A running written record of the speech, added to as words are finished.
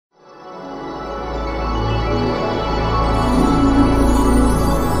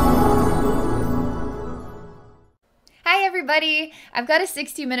everybody. I've got a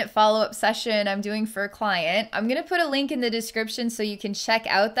 60-minute follow-up session I'm doing for a client. I'm going to put a link in the description so you can check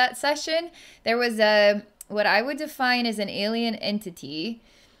out that session. There was what I would define as an alien entity,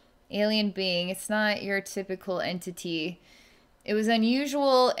 alien being. It's not your typical entity. It was an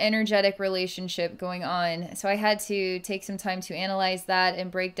unusual energetic relationship going on. So I had to take some time to analyze that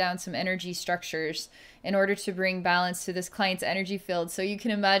and break down some energy structures in order to bring balance to this client's energy field. So you can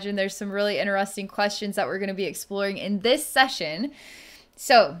imagine there's some really interesting questions that we're going to be exploring in this session.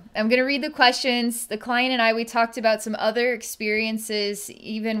 So I'm going to read the questions. The client and I, we talked about some other experiences,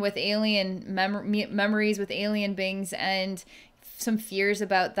 even with alien memories with alien beings, and some fears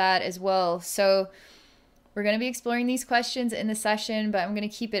about that as well. So we're going to be exploring these questions in the session, but I'm going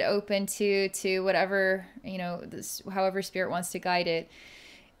to keep it open to whatever, however spirit wants to guide it.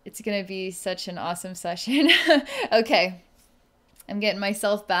 It's going to be such an awesome session. Okay. I'm getting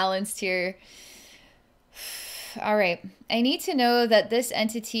myself balanced here. All right. I need to know that this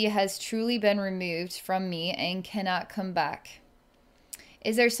entity has truly been removed from me and cannot come back.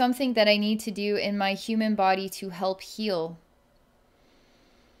 Is there something that I need to do in my human body to help heal?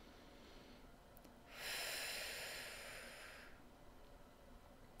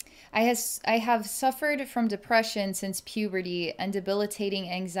 I have suffered from depression since puberty and debilitating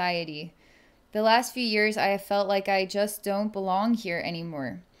anxiety. The last few years, I have felt like I just don't belong here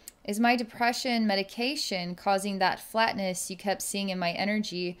anymore. Is my depression medication causing that flatness you kept seeing in my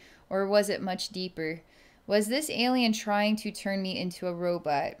energy, or was it much deeper? Was this alien trying to turn me into a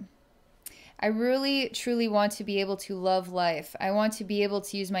robot? I really, truly want to be able to love life. I want to be able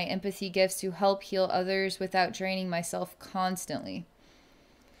to use my empathy gifts to help heal others without draining myself constantly.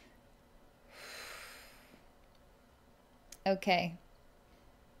 Okay.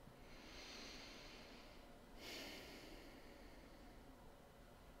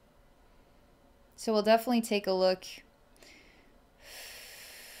 So we'll definitely take a look.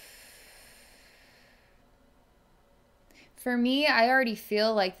 For me, I already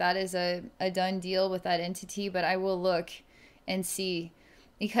feel like that is a done deal with that entity, but I will look and see,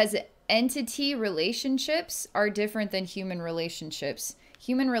 because entity relationships are different than human relationships.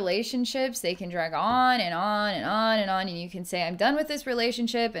 Human relationships, they can drag on and on and on and on, and you can say, I'm done with this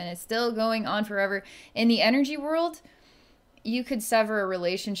relationship, and it's still going on forever. In the energy world, you could sever a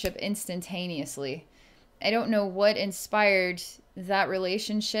relationship instantaneously. I don't know what inspired that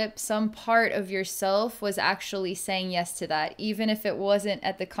relationship. Some part of yourself was actually saying yes to that, even if it wasn't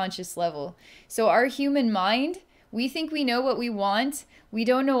at the conscious level. So our human mind, we think we know what we want. We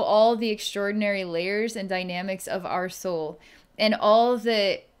don't know all the extraordinary layers and dynamics of our soul, and all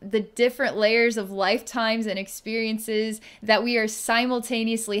the different layers of lifetimes and experiences that we are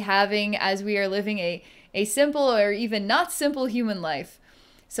simultaneously having as we are living a simple or even not simple human life.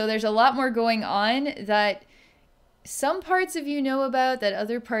 So there's a lot more going on that some parts of you know about that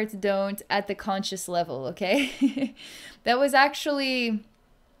other parts don't at the conscious level, okay? That was actually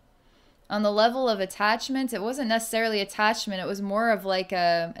on the level of attachment. It wasn't necessarily attachment. It was more of like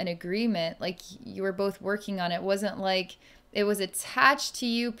an agreement, like you were both working on it. It wasn't like it was attached to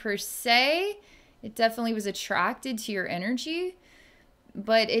you per se. It definitely was attracted to your energy,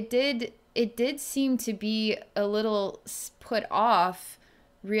 but it did seem to be a little put off,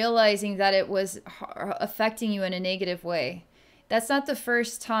 realizing that it was affecting you in a negative way. That's not the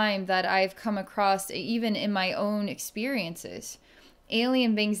first time that I've come across, even in my own experiences,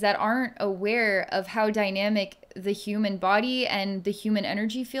 alien beings that aren't aware of how dynamic the human body and the human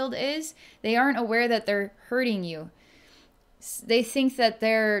energy field is. They aren't aware that they're hurting you. They think that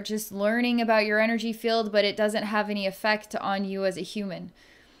they're just learning about your energy field, but it doesn't have any effect on you as a human.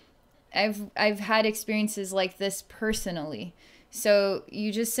 I've had experiences like this personally. So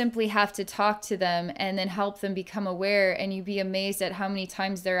you just simply have to talk to them and then help them become aware, and you'd be amazed at how many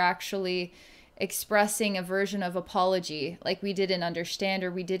times they're actually expressing a version of apology, like we didn't understand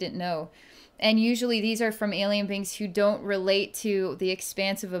or we didn't know. And usually these are from alien beings who don't relate to the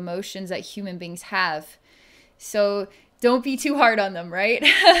expansive emotions that human beings have. So don't be too hard on them, right?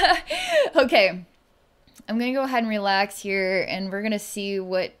 Okay. I'm going to go ahead and relax here, and we're going to see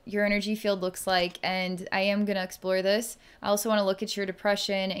what your energy field looks like, and I am going to explore this. I also want to look at your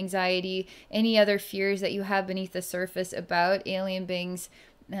depression, anxiety, any other fears that you have beneath the surface about alien beings.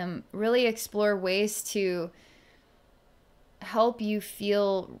 Really explore ways to help you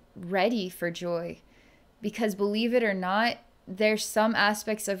feel ready for joy, because believe it or not, there's some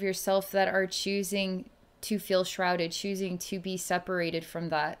aspects of yourself that are choosing to feel shrouded, choosing to be separated from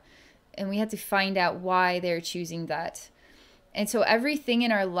that. And we have to find out why they're choosing that. And so everything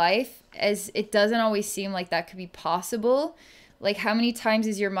in our life, as it doesn't always seem like that could be possible, Like, how many times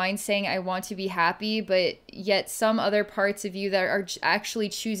is your mind saying, I want to be happy, but yet some other parts of you that are actually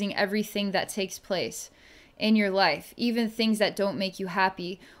choosing everything that takes place in your life, even things that don't make you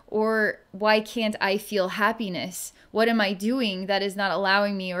happy? Or why can't I feel happiness? What am I doing that is not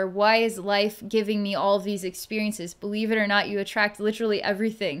allowing me? Or why is life giving me all of these experiences? Believe it or not, you attract literally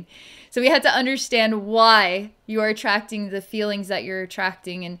everything. So we had to understand why you are attracting the feelings that you're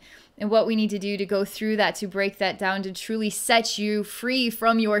attracting, and what we need to do to go through that, to break that down, to truly set you free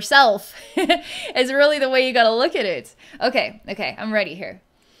from yourself is really the way you got to look at it. Okay, I'm ready here.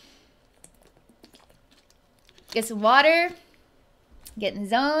 Get some water. Get in the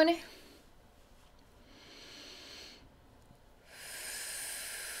zone.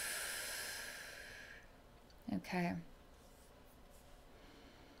 Okay.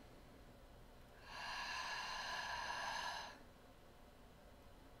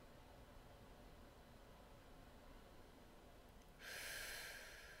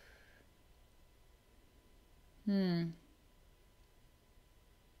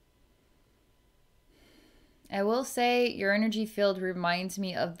 I will say your energy field reminds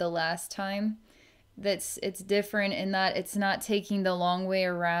me of the last time. It's different in that it's not taking the long way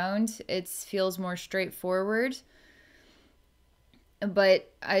around. It feels more straightforward.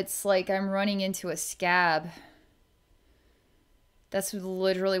 But it's like I'm running into a scab. That's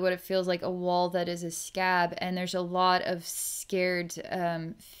literally what it feels like, a wall that is a scab. And there's a lot of scared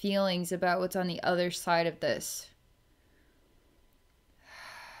feelings about what's on the other side of this.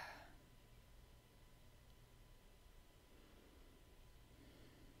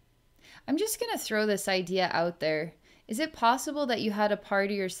 I'm just going to throw this idea out there. Is it possible that you had a part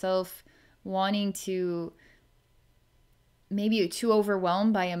of yourself wanting to, maybe too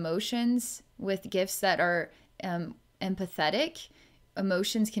overwhelmed by emotions with gifts that are empathetic?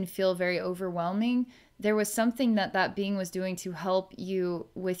 Emotions can feel very overwhelming. There was something that that being was doing to help you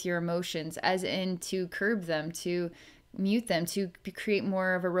with your emotions, as in to curb them, to mute them, to create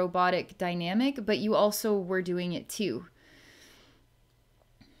more of a robotic dynamic, but you also were doing it too.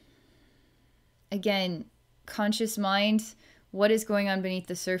 Again, conscious mind, what is going on beneath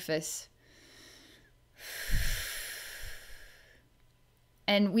the surface?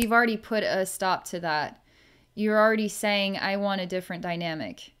 And we've already put a stop to that. You're already saying, I want a different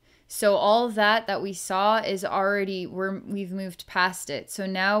dynamic. So all of that we saw is already, we've moved past it. So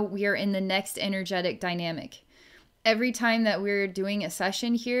now we are in the next energetic dynamic. Every time that we're doing a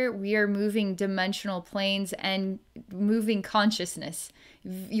session here, we are moving dimensional planes and moving consciousness.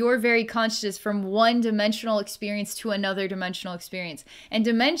 You're very conscious from one dimensional experience to another dimensional experience. And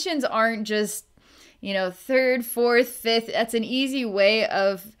dimensions aren't just, third, fourth, fifth. That's an easy way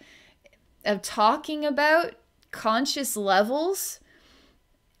of talking about conscious levels.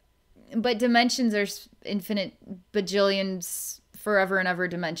 But dimensions are infinite bajillions, forever and ever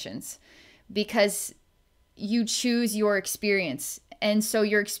dimensions. Because you choose your experience. And so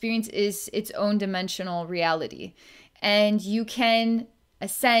your experience is its own dimensional reality. And you can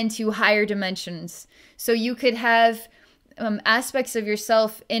ascend to higher dimensions. So you could have aspects of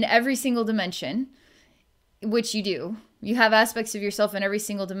yourself in every single dimension, which you do. You have aspects of yourself in every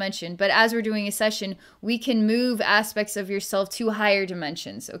single dimension. But as we're doing a session, we can move aspects of yourself to higher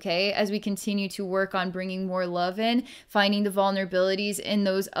dimensions, okay? As we continue to work on bringing more love in, finding the vulnerabilities in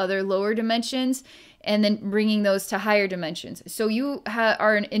those other lower dimensions, and then bringing those to higher dimensions. So you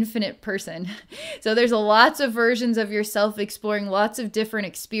are an infinite person. So there's lots of versions of yourself exploring lots of different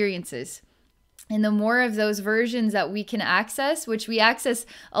experiences. And the more of those versions that we can access, which we access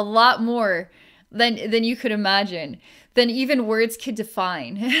a lot more than you could imagine, than even words could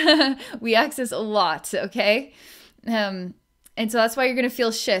define. We access a lot, okay? And so that's why you're going to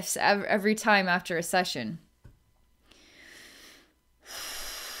feel shifts every time after a session.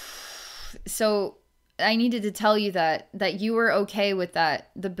 So I needed to tell you that you were okay with that,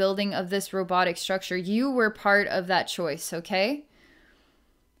 the building of this robotic structure. You were part of that choice, okay?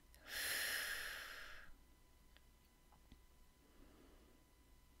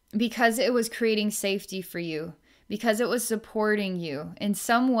 Because it was creating safety for you, because it was supporting you in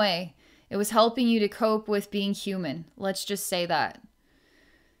some way. It was helping you to cope with being human. Let's just say that.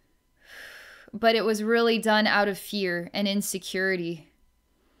 But it was really done out of fear and insecurity.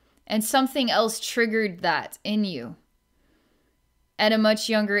 And something else triggered that in you at a much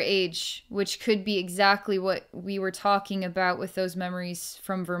younger age, which could be exactly what we were talking about with those memories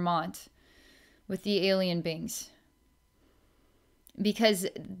from Vermont, with the alien beings. because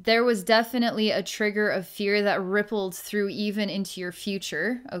there was definitely a trigger of fear that rippled through even into your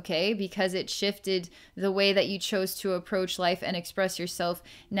future, okay? Because it shifted the way that you chose to approach life and express yourself.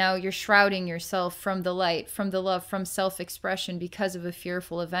 Now you're shrouding yourself from the light, from the love, from self-expression because of a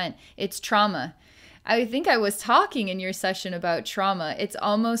fearful event. It's trauma. I think I was talking in your session about trauma. It's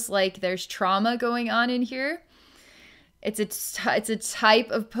almost like there's trauma going on in here. It's a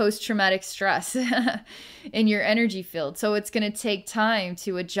type of post-traumatic stress in your energy field. So it's going to take time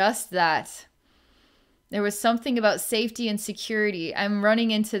to adjust that. There was something about safety and security. I'm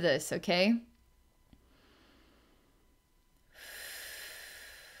running into this, okay?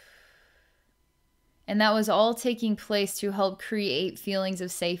 And that was all taking place to help create feelings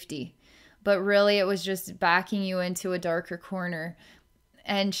of safety. But really, it was just backing you into a darker corner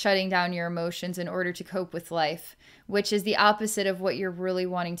and shutting down your emotions in order to cope with life, which is the opposite of what you're really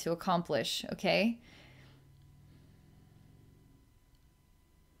wanting to accomplish, okay?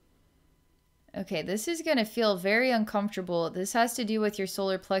 Okay, this is going to feel very uncomfortable. This has to do with your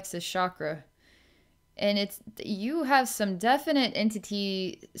solar plexus chakra. And you have some definite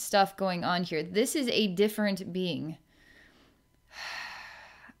entity stuff going on here. This is a different being.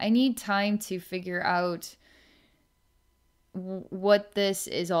 I need time to figure out what this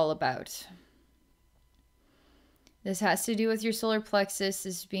is all about. This has to do with your solar plexus.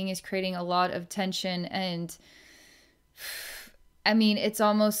 This being is creating a lot of tension, and I mean, it's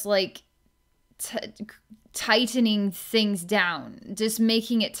almost like tightening things down, just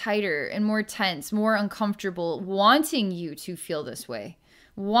making it tighter and more tense, more uncomfortable, wanting you to feel this way,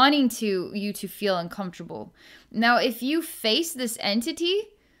 wanting you to feel uncomfortable. Now, if you face this entity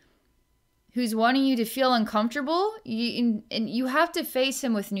who's wanting you to feel uncomfortable, you have to face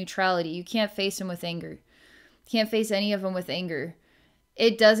him with neutrality. You can't face him with anger. You can't face any of them with anger.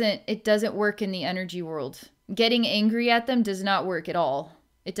 It doesn't work in the energy world. Getting angry at them does not work at all.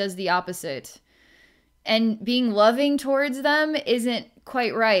 It does the opposite. And being loving towards them isn't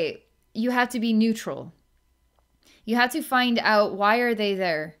quite right. You have to be neutral. You have to find out, why are they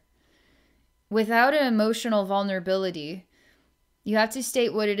there? Without an emotional vulnerability, you have to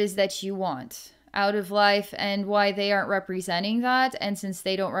state what it is that you want out of life and why they aren't representing that. And since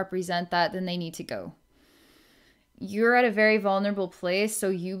they don't represent that, then they need to go. You're at a very vulnerable place, so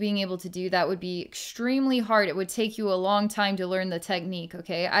you being able to do that would be extremely hard. It would take you a long time to learn the technique,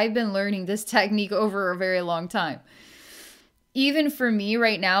 okay? I've been learning this technique over a very long time. Even for me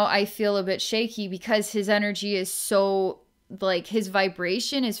right now, I feel a bit shaky because his energy is so, like, his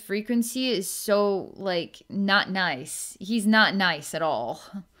vibration, his frequency is so, like, not nice. He's not nice at all.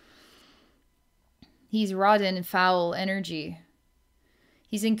 He's rotten and foul energy.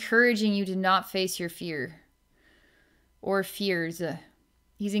 He's encouraging you to not face your fear or fears.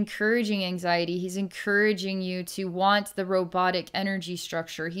 He's encouraging anxiety. He's encouraging you to want the robotic energy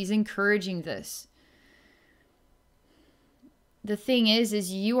structure. He's encouraging this. The thing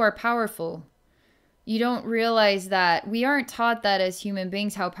is you are powerful. You don't realize that. We aren't taught that as human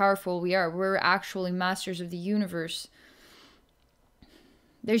beings, how powerful we are. We're actually masters of the universe.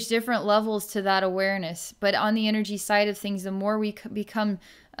 There's different levels to that awareness. But on the energy side of things, the more we become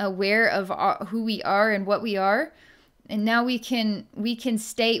aware of who we are and what we are, and now we can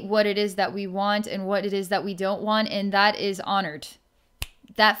state what it is that we want and what it is that we don't want, and that is honored.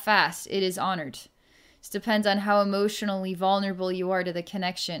 That fast, it is honored. It depends on how emotionally vulnerable you are to the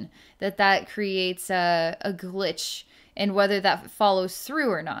connection, that creates a glitch, and whether that follows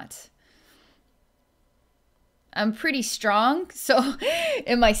through or not. I'm pretty strong, so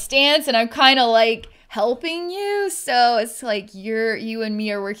in my stance, and I'm kind of like helping you, so it's like you and me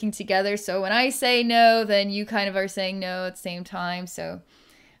are working together. So when I say no, then you kind of are saying no at the same time. So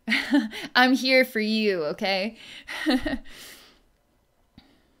I'm here for you, okay?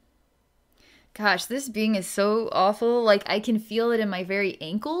 Gosh, this being is so awful. Like, I can feel it in my very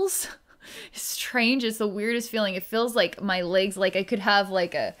ankles. It's strange. It's the weirdest feeling. It feels like my legs, like I could have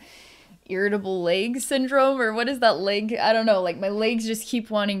like a irritable leg syndrome, or what is that leg? I don't know. Like, my legs just keep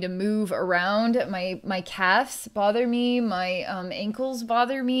wanting to move around. My calves bother me. My ankles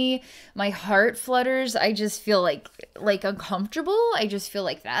bother me. My heart flutters. I just feel like uncomfortable. I just feel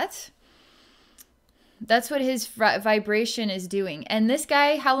like that. That's what his vibration is doing. And this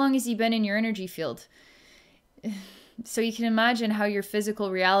guy, how long has he been in your energy field? So you can imagine how your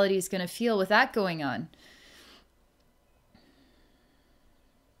physical reality is going to feel with that going on.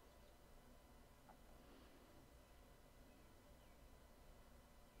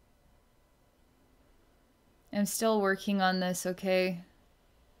 I'm still working on this, okay?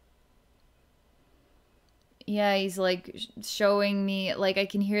 Yeah, he's like showing me, like I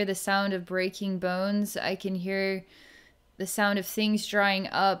can hear the sound of breaking bones. I can hear the sound of things drying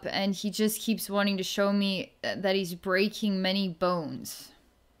up, and he just keeps wanting to show me that he's breaking many bones.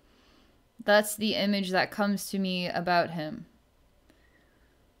 That's the image that comes to me about him.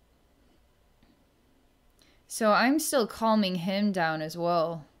 So I'm still calming him down as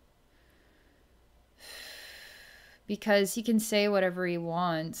well. Because he can say whatever he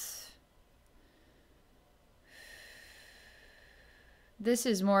wants. This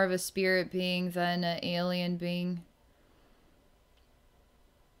is more of a spirit being than an alien being.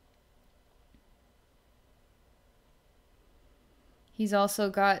 He's also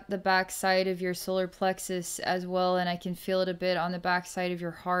got the backside of your solar plexus as well, and I can feel it a bit on the backside of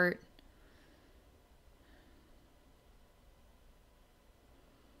your heart.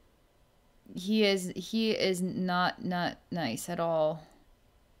 He is not nice at all.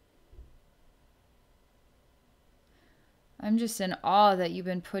 I'm just in awe that you've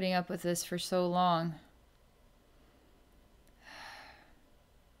been putting up with this for so long.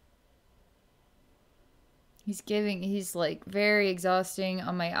 He's like very exhausting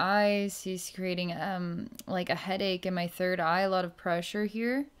on my eyes. He's creating like a headache in my third eye, a lot of pressure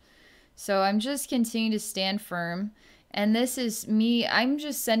here. So I'm just continuing to stand firm. And this is me, I'm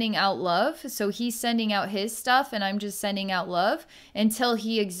just sending out love. So he's sending out his stuff and I'm just sending out love until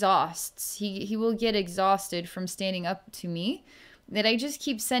he exhausts. He will get exhausted from standing up to me. That I just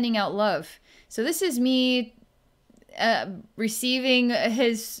keep sending out love. So this is me receiving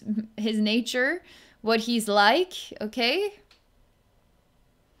his nature, what he's like, okay?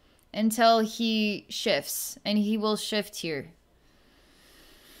 Until he shifts, and he will shift here.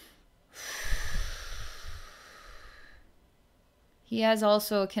 He has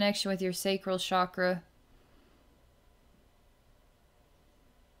also a connection with your sacral chakra.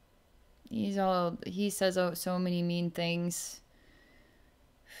 He says so many mean things.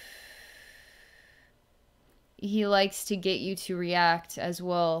 He likes to get you to react as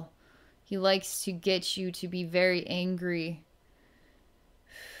well. He likes to get you to be very angry.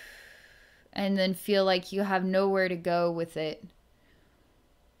 And then feel like you have nowhere to go with it.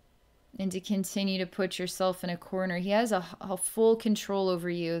 And to continue to put yourself in a corner. He has a full control over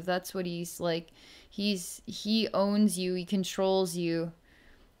you. That's what he's like. He owns you. He controls you.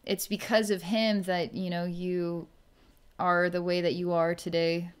 It's because of him that, you know, you are the way that you are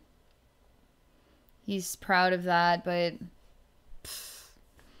today. He's proud of that, but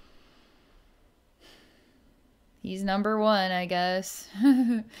he's number one, I guess.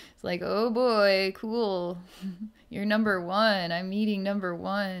 It's like, oh boy, cool. You're number one. I'm meeting number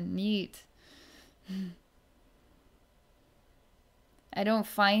one. Neat. I don't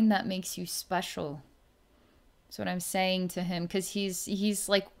find that makes you special. That's what I'm saying to him. Because he's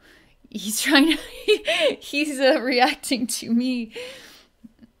like, he's trying to, he's reacting to me.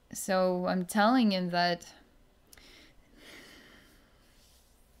 So I'm telling him that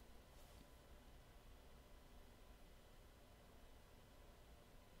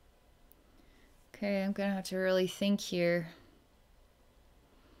okay, I'm gonna have to really think here.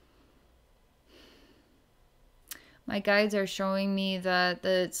 My guides are showing me that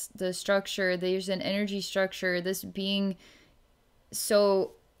the structure, there's an energy structure, this being,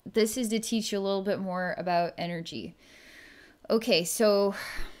 so this is to teach you a little bit more about energy. Okay, so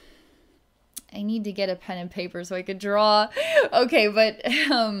I need to get a pen and paper so I could draw. Okay, but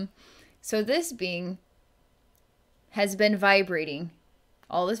so this being has been vibrating,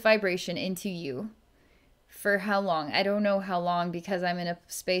 all this vibration into you for how long? I don't know how long because I'm in a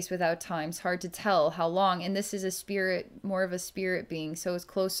space without time. It's hard to tell how long. And this is a spirit, more of a spirit being. So it's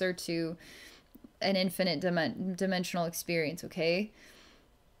closer to an infinite dimensional experience, okay?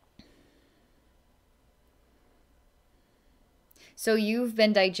 So you've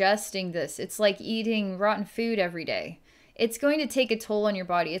been digesting this. It's like eating rotten food every day. It's going to take a toll on your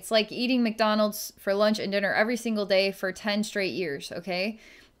body. It's like eating McDonald's for lunch and dinner every single day for 10 straight years, okay?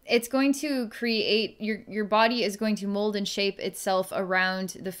 It's going to create, your body is going to mold and shape itself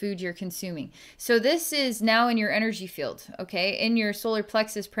around the food you're consuming. So this is now in your energy field, okay? In your solar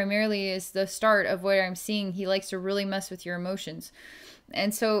plexus primarily is the start of what I'm seeing. He likes to really mess with your emotions.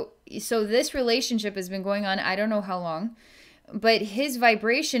 And so this relationship has been going on, I don't know how long. But his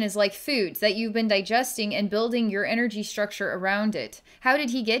vibration is like food that you've been digesting and building your energy structure around it. How did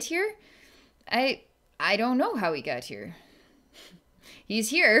he get here? I don't know how he got here.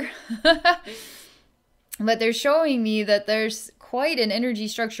 He's here. But they're showing me that there's quite an energy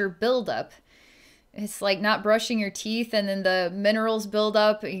structure buildup. It's like not brushing your teeth and then the minerals build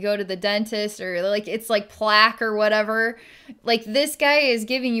up. You go to the dentist or like it's like plaque or whatever. Like this guy is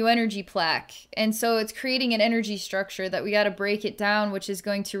giving you energy plaque. And so it's creating an energy structure that we got to break it down, which is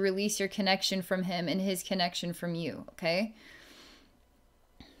going to release your connection from him and his connection from you. Okay.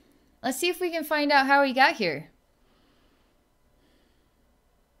 Let's see if we can find out how he got here.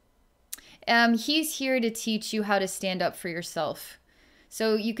 He's here to teach you how to stand up for yourself.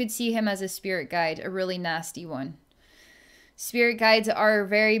 So you could see him as a spirit guide, a really nasty one. Spirit guides are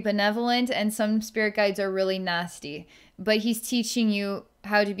very benevolent and some spirit guides are really nasty. But he's teaching you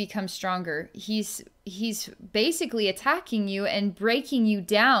how to become stronger. He's basically attacking you and breaking you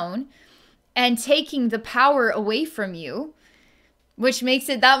down and taking the power away from you, which makes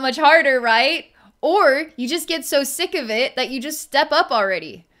it that much harder, right? Or you just get so sick of it that you just step up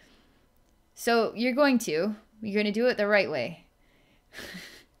already. So you're going to do it the right way.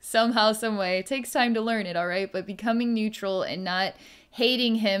 Somehow, some way. It takes time to learn it, all right? But becoming neutral and not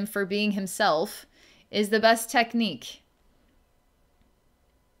hating him for being himself is the best technique.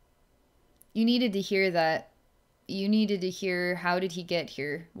 You needed to hear that. You needed to hear, how did he get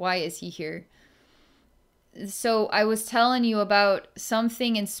here? Why is he here? So I was telling you about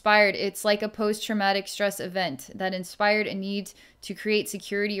something inspired. It's like a post-traumatic stress event that inspired a need to create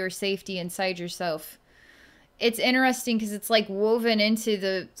security or safety inside yourself. It's interesting because it's like woven into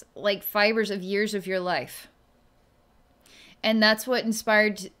the like fibers of years of your life. And that's what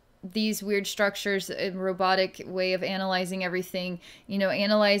inspired these weird structures, a robotic way of analyzing everything, you know,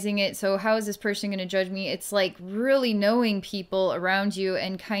 analyzing it. So how is this person going to judge me? It's like really knowing people around you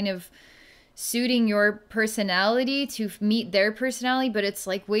and kind of suiting your personality to meet their personality, but it's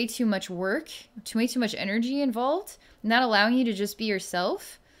like way too much work, way too much energy involved, not allowing you to just be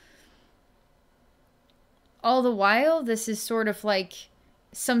yourself. All the while, this is sort of like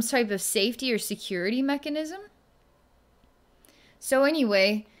some type of safety or security mechanism. So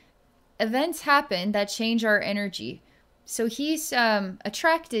anyway, events happen that change our energy. So he's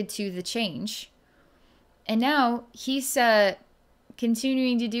attracted to the change. And now he's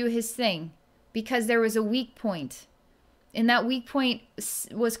continuing to do his thing because there was a weak point. And that weak point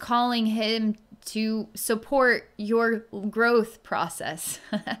was calling him to support your growth process.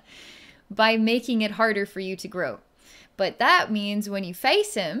 By making it harder for you to grow. But that means when you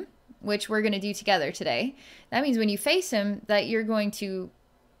face him, which we're going to do together today, that means when you face him that you're going to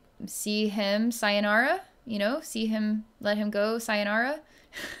see him sayonara, you know, see him, let him go, sayonara.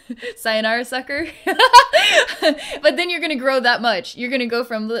 Sayonara, sucker. But then you're going to grow that much. You're going to go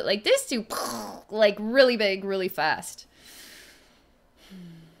from like this to like really big, really fast.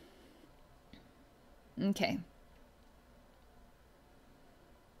 Okay.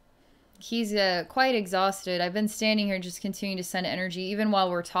 He's quite exhausted. I've been standing here just continuing to send energy even while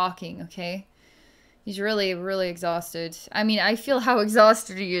we're talking, okay? He's really, really exhausted. I mean, I feel how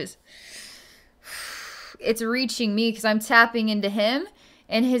exhausted he is. It's reaching me because I'm tapping into him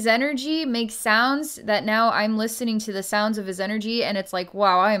and his energy makes sounds that now I'm listening to the sounds of his energy and it's like,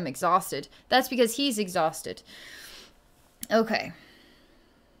 wow, I am exhausted. That's because he's exhausted. Okay.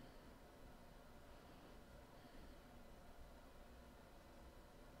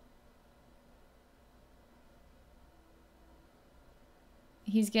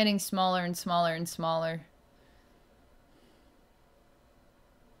 He's getting smaller and smaller and smaller.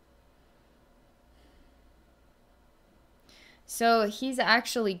 So he's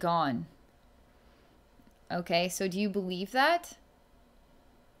actually gone. Okay, so do you believe that?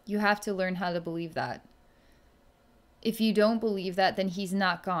 You have to learn how to believe that. If you don't believe that, then he's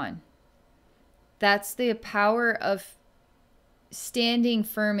not gone. That's the power of standing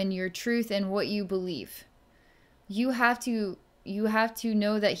firm in your truth and what you believe. You have to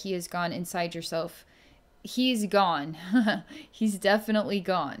know that he is gone inside yourself. He's gone. He's definitely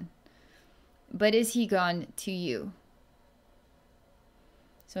gone. But is he gone to you?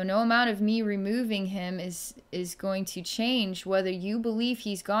 So no amount of me removing him is going to change whether you believe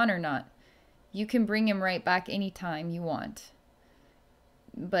he's gone or not. You can bring him right back anytime you want.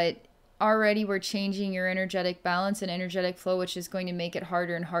 But already we're changing your energetic balance and energetic flow, which is going to make it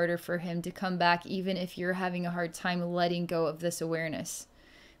harder and harder for him to come back, even if you're having a hard time letting go of this awareness.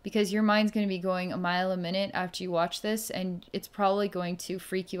 Because your mind's going to be going a mile a minute after you watch this, and it's probably going to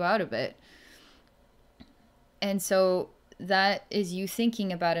freak you out a bit. And so that is you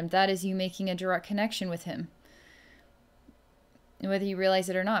thinking about him. That is you making a direct connection with him. Whether you realize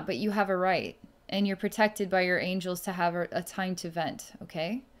it or not, but you have a right. And you're protected by your angels to have a time to vent,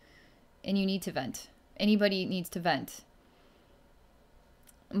 okay? And you need to vent. Anybody needs to vent.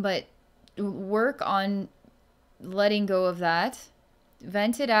 But work on letting go of that.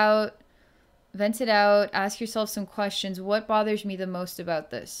 Vent it out. Vent it out. Ask yourself some questions. What bothers me the most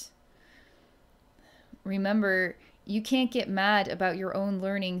about this? Remember, you can't get mad about your own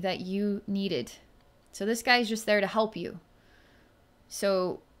learning that you needed. So this guy's just there to help you.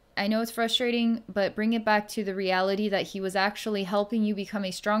 So I know it's frustrating, but bring it back to the reality that he was actually helping you become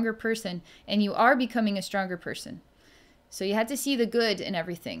a stronger person, and you are becoming a stronger person. So you had to see the good in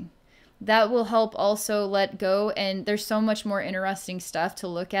everything. That will help also let go, and there's so much more interesting stuff to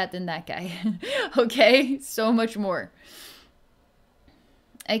look at than that guy. Okay? So much more.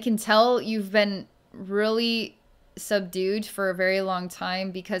 I can tell you've been really subdued for a very long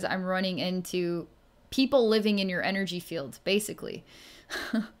time because I'm running into people living in your energy field, basically.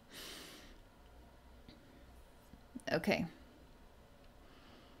 Okay.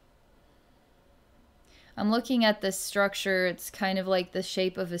 I'm looking at this structure. It's kind of like the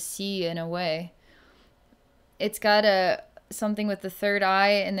shape of a C in a way. It's got something with the third eye,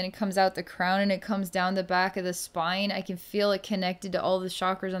 and then it comes out the crown, and it comes down the back of the spine. I can feel it connected to all the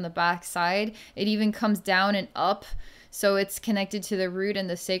chakras on the back side. It even comes down and up, so it's connected to the root and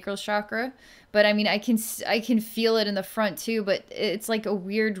the sacral chakra. But I mean, I can feel it in the front too, but it's like a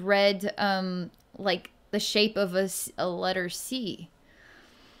weird red, like the shape of a letter C.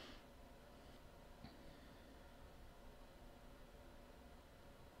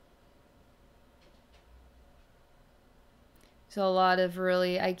 So a lot of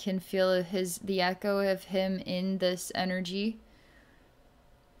really, I can feel the echo of him in this energy.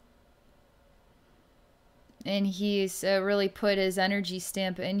 And he's really put his energy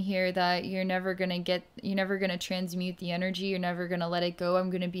stamp in here that you're never going to transmute the energy. You're never going to let it go. I'm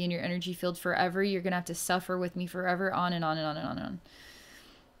going to be in your energy field forever. You're going to have to suffer with me forever, on and on and on and on and on.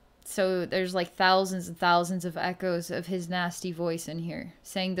 So there's like thousands and thousands of echoes of his nasty voice in here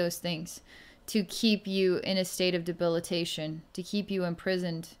saying those things to keep you in a state of debilitation, to keep you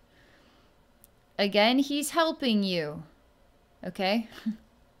imprisoned. Again, he's helping you. Okay?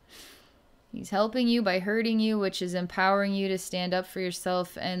 He's helping you by hurting you, which is empowering you to stand up for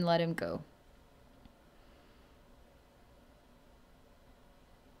yourself and let him go.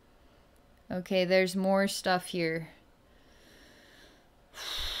 Okay, there's more stuff here.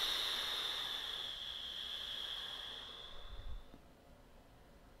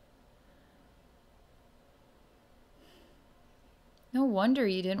 No wonder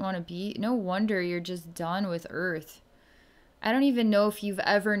you didn't want to be. No wonder you're just done with Earth. I don't even know if you've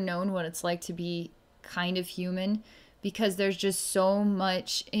ever known what it's like to be kind of human, because there's just so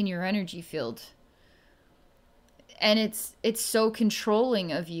much in your energy field. And it's so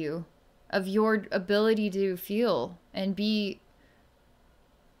controlling of you, of your ability to feel and be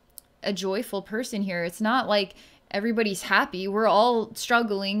a joyful person here. It's not like everybody's happy. We're all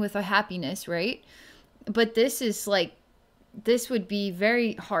struggling with a happiness, right? But this is like, this would be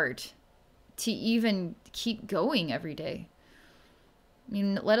very hard to even keep going every day. I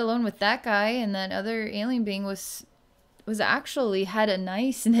mean, let alone with that guy, and that other alien being was actually had a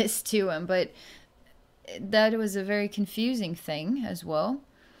niceness to him, but that was a very confusing thing as well.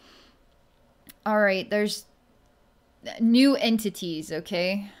 All right, there's new entities,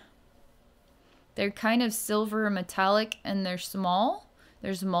 okay? They're kind of silver metallic, and they're small.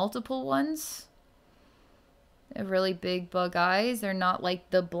 There's multiple ones. They have really big bug eyes. They're not like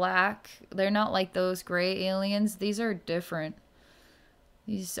the black. They're not like those gray aliens. These are different.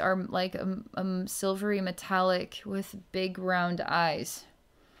 These are like a silvery metallic with big round eyes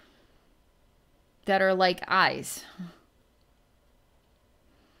that are like eyes.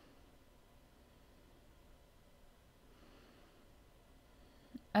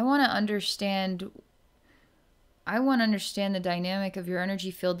 I want to understand the dynamic of your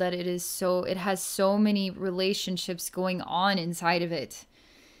energy field, that it has so many relationships going on inside of it.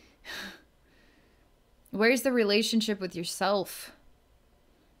 Where's the relationship with yourself?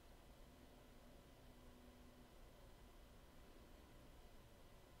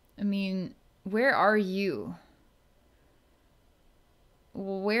 I mean, where are you?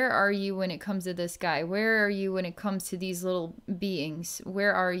 Where are you when it comes to this guy? Where are you when it comes to these little beings?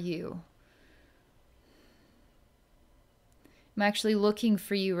 Where are you? I'm actually looking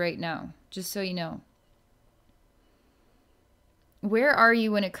for you right now, just so you know. Where are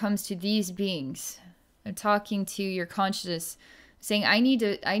you when it comes to these beings? I'm talking to your consciousness, saying, I need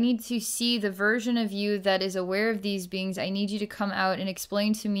to see the version of you that is aware of these beings. I need you to come out and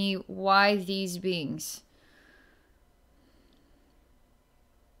explain to me why these beings.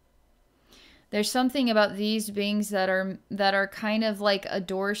 There's something about these beings that are kind of like a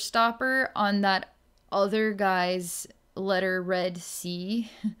door stopper on that other guy's letter red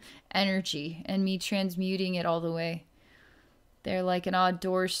C energy, and me transmuting it all the way. They're like an odd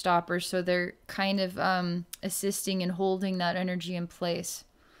door stopper, so they're kind of assisting and holding that energy in place.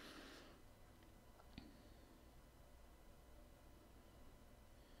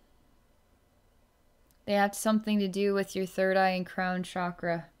 They have something to do with your third eye and crown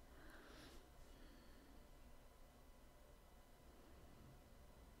chakra.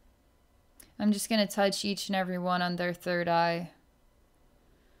 I'm just going to touch each and every one on their third eye.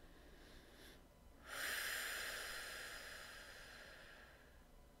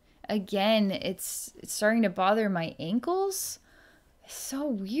 Again, it's starting to bother my ankles. It's so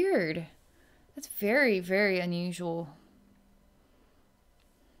weird. That's very, very unusual.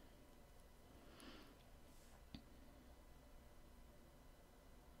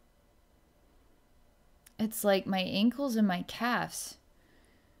 It's like my ankles and my calves.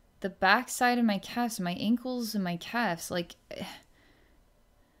 The back side of my calves, my ankles and my calves. Like,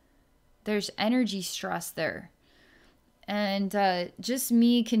 there's energy stress there. And just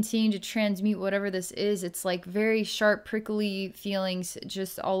me continuing to transmute whatever this is, it's like very sharp, prickly feelings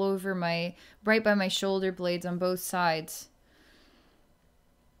just all over my, right by my shoulder blades on both sides.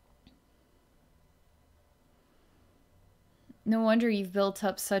 No wonder you've built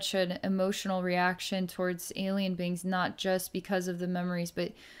up such an emotional reaction towards alien beings, not just because of the memories,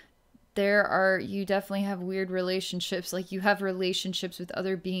 but you definitely have weird relationships. Like you have relationships with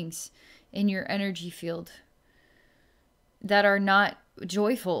other beings in your energy field that are not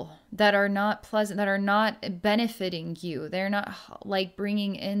joyful, that are not pleasant, that are not benefiting you. They're not like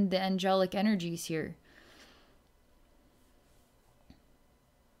bringing in the angelic energies here.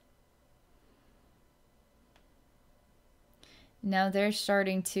 Now they're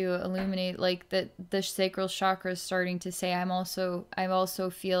starting to illuminate, like the sacral chakra is starting to say, I also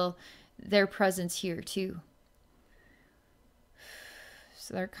feel their presence here too.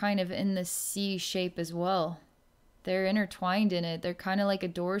 So they're kind of in the C shape as well. They're intertwined in it. They're kind of like a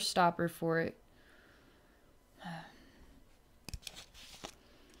door stopper for it.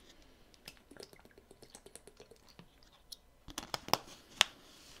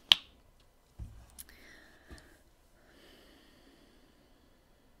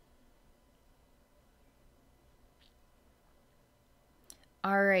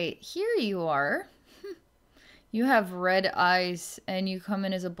 All right, here you are. You have red eyes and you come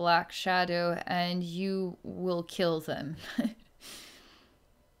in as a black shadow and you will kill them.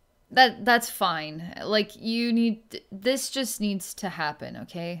 That's fine. Like this just needs to happen,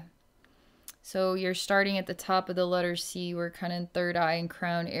 okay? So you're starting at the top of the letter C. We're kind of in third eye and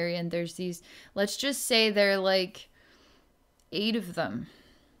crown area, and there's these, let's just say they're like 8 of them.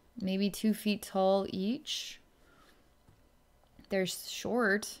 Maybe 2 feet tall each. They're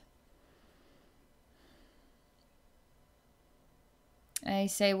short. I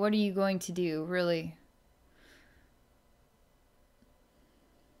say, what are you going to do, really?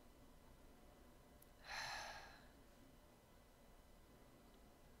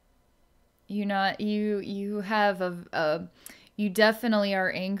 You have you definitely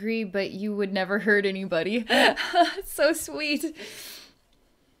are angry, but you would never hurt anybody. It's so sweet.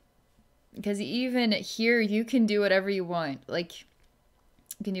 Because even here, you can do whatever you want. Like,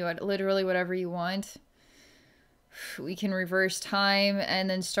 you can do literally whatever you want. We can reverse time and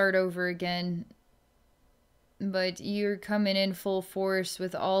then start over again. But you're coming in full force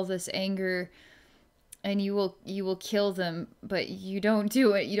with all this anger, and you will kill them, but you don't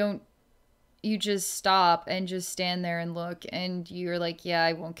do it. You just stop and just stand there and look, and you're like, yeah,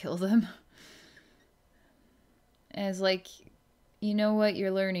 I won't kill them. And it's like, you know what?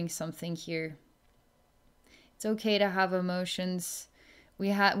 You're learning something here. It's okay to have emotions.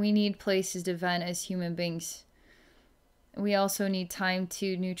 We need places to vent as human beings. We also need time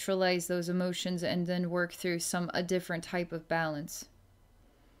to neutralize those emotions and then work through a different type of balance.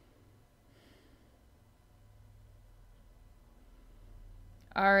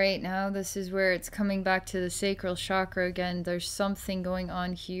 All right, now this is where it's coming back to the sacral chakra again. There's something going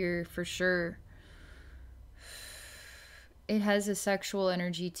on here for sure. It has a sexual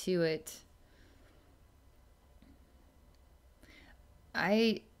energy to it.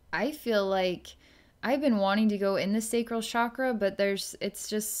 I feel like I've been wanting to go in the sacral chakra, but it's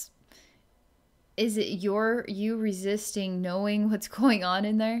just, is it you resisting knowing what's going on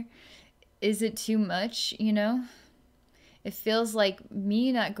in there? Is it too much, you know? It feels like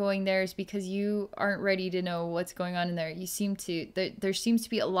me not going there is because you aren't ready to know what's going on in there. You seem to, there seems to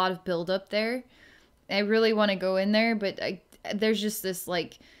be a lot of buildup there. I really want to go in there, but there's just this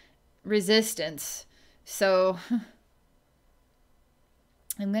like resistance. So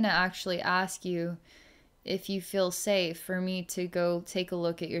I'm going to actually ask you if you feel safe for me to go take a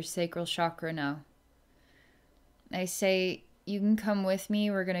look at your sacral chakra now. I say, You can come with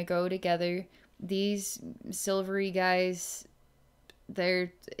me. We're going to go together. These silvery guys,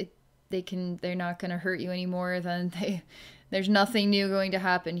 they're they're not going to hurt you anymore. Then there's nothing new going to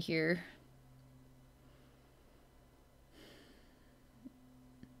happen here.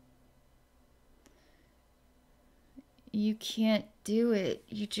 You can't do it.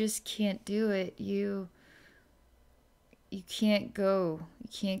 You just can't do it. You can't go. You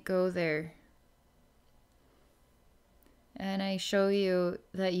can't go there. And I show you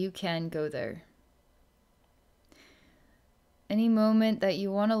that you can go there. Any moment that you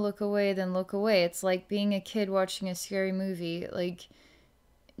want to look away, then look away. It's like being a kid watching a scary movie. Like,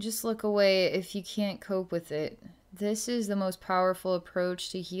 just look away if you can't cope with it. This is the most powerful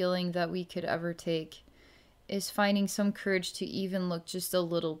approach to healing that we could ever take, is finding some courage to even look just a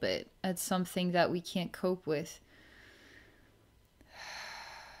little bit at something that we can't cope with.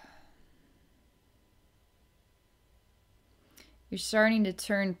 You're starting to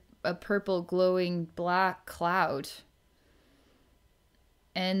turn a purple glowing black cloud.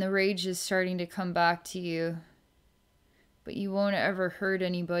 And the rage is starting to come back to you. But you won't ever hurt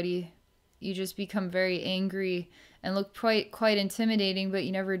anybody. You just become very angry and look quite intimidating, but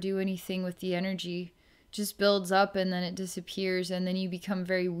you never do anything with the energy. It just builds up and then it disappears, and then you become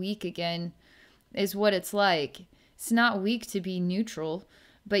very weak again, is what it's like. It's not weak to be neutral,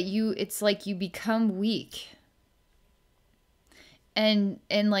 but it's like you become weak. And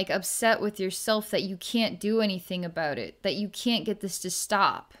like upset with yourself that you can't do anything about it, that you can't get this to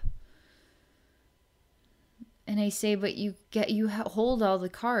stop. And I say, but you hold all the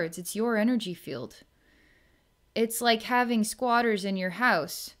cards. It's your energy field. It's like having squatters in your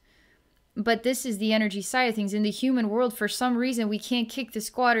house. But this is the energy side of things. In the human world, for some reason, we can't kick the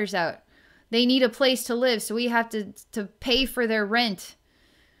squatters out. They need a place to live, so we have to pay for their rent.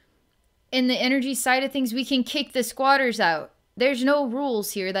 In the energy side of things, we can kick the squatters out. There's no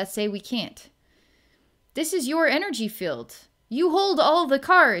rules here that say we can't. This is your energy field. You hold all the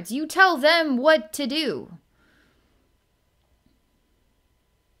cards. You tell them what to do.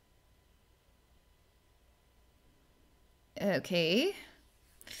 Okay.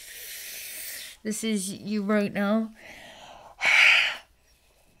 This is you right now.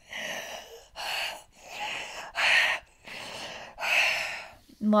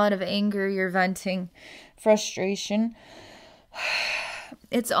 A lot of anger you're venting. Frustration.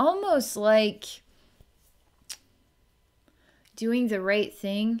 It's almost like doing the right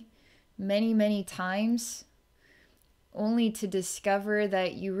thing many, many times, only to discover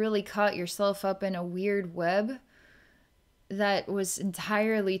that you really caught yourself up in a weird web that was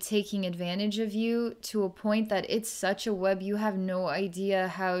entirely taking advantage of you, to a point that it's such a web you have no idea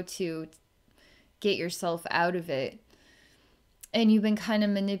how to get yourself out of it. And you've been kind of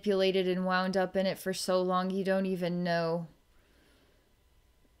manipulated and wound up in it for so long you don't even know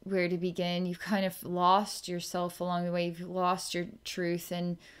where to begin. You've kind of lost yourself along the way. You've lost your truth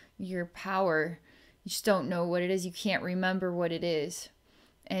and your power. You just don't know what it is. You can't remember what it is.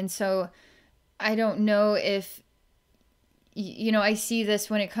 And so I don't know if, I see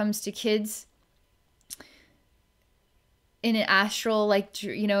this when it comes to kids in an astral, like,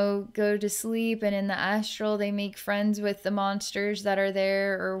 go to sleep, and in the astral they make friends with the monsters that are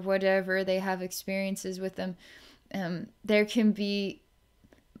there or whatever. They have experiences with them.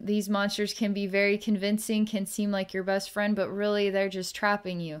 These monsters can be very convincing, can seem like your best friend, but really they're just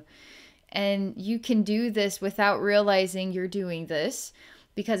trapping you. And you can do this without realizing you're doing this,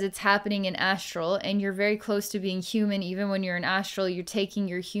 because it's happening in astral, and you're very close to being human. Even when you're in astral, you're taking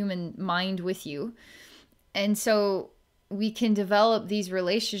your human mind with you. And so we can develop these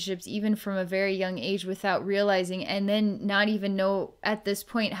relationships even from a very young age without realizing, and then not even know at this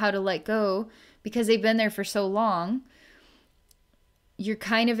point how to let go because they've been there for so long. You're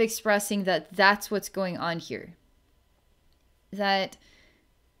kind of expressing that that's what's going on here. That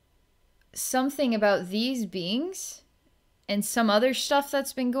something about these beings and some other stuff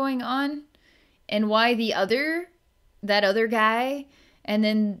that's been going on, and why that other guy, and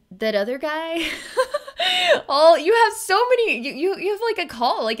then that other guy, you have so many, you have like a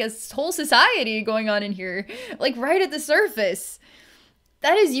call, like a whole society going on in here, like right at the surface.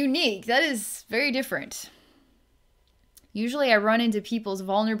 That is unique. That is very different. Usually I run into people's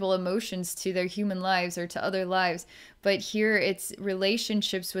vulnerable emotions to their human lives or to other lives, but here it's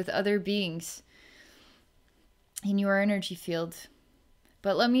relationships with other beings in your energy field.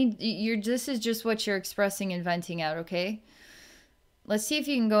 But this is just what you're expressing and venting out, okay? Let's see if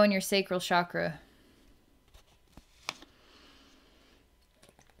you can go in your sacral chakra.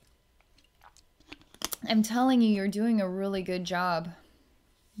 I'm telling you, you're doing a really good job.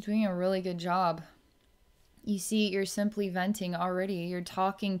 Doing a really good job. You see, you're simply venting already. You're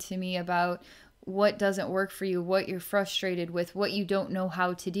talking to me about what doesn't work for you, what you're frustrated with, what you don't know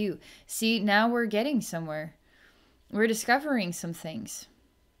how to do. See, now we're getting somewhere. We're discovering some things.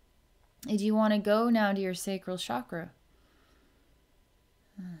 Do you want to go now to your sacral chakra?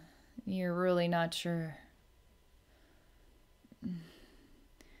 You're really not sure.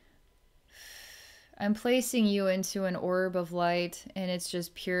 I'm placing you into an orb of light, and it's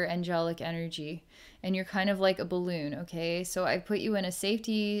just pure angelic energy. And you're kind of like a balloon, okay? So I put you in a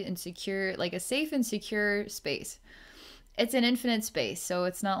safety and secure, like a safe and secure space. It's an infinite space, so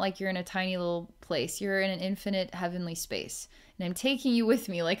it's not like you're in a tiny little place. You're in an infinite heavenly space. And I'm taking you with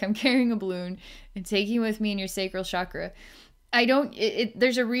me like I'm carrying a balloon and taking you with me in your sacral chakra.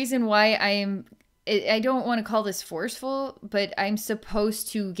 There's a reason why I don't want to call this forceful, but I'm supposed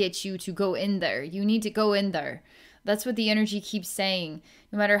to get you to go in there. You need to go in there. That's what the energy keeps saying.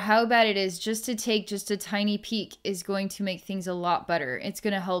 No matter how bad it is, just to take just a tiny peek is going to make things a lot better. It's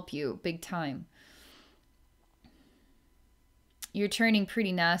going to help you big time. You're turning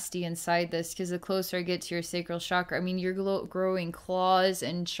pretty nasty inside this because the closer I get to your sacral chakra, I mean, you're growing claws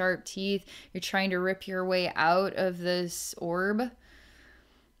and sharp teeth. You're trying to rip your way out of this orb.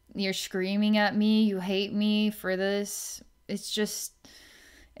 You're screaming at me. You hate me for this.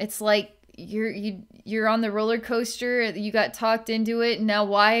 It's like you're on the roller coaster. You got talked into it. Now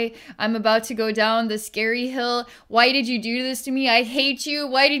why I'm about to go down the scary hill. Why did you do this to me? I hate you.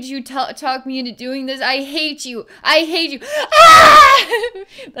 Why did you talk me into doing this? I hate you. I hate you. Ah!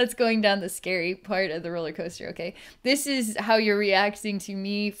 That's going down the scary part of the roller coaster, okay? This is how you're reacting to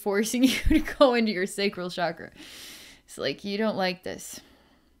me forcing you to go into your sacral chakra. It's like, you don't like this.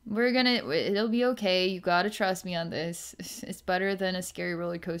 It'll be okay. You gotta trust me on this. It's better than a scary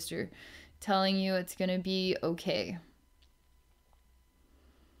roller coaster telling you it's gonna be okay.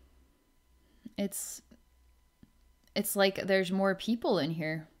 It's like there's more people in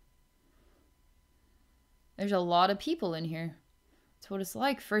here. There's a lot of people in here. That's what it's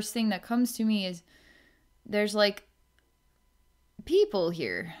like. First thing that comes to me is there's like people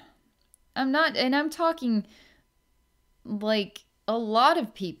here. I'm talking like a lot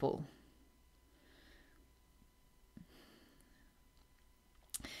of people.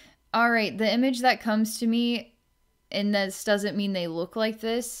 All right, the image that comes to me, and this doesn't mean they look like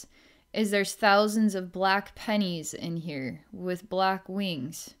this, is there's thousands of black pennies in here with black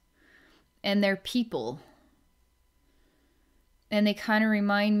wings. And they're people. And they kind of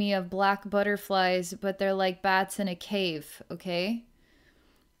remind me of black butterflies, but they're like bats in a cave, okay?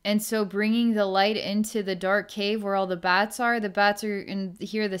 And so bringing the light into the dark cave where all the bats are and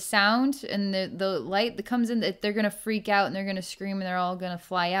hear the sound and the light that comes in, they're going to freak out and they're going to scream and they're all going to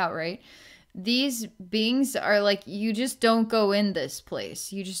fly out, right? These beings are like, you just don't go in this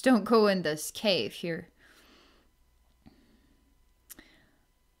place. You just don't go in this cave here.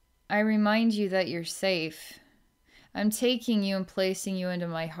 I remind you that you're safe. I'm taking you and placing you into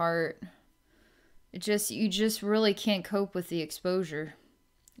my heart. You just really can't cope with the exposure.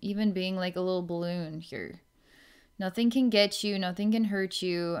 Even being like a little balloon here. Nothing can get you. Nothing can hurt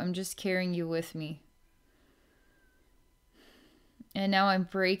you. I'm just carrying you with me. And now I'm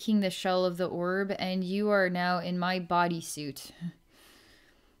breaking the shell of the orb. And you are now in my bodysuit.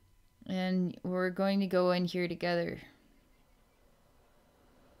 And we're going to go in here together.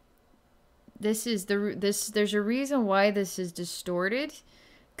 There's a reason why this is distorted.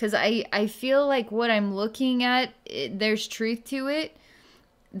 Because I feel like what I'm looking at, there's truth to it.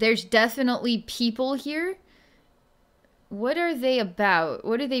 There's definitely people here. What are they about?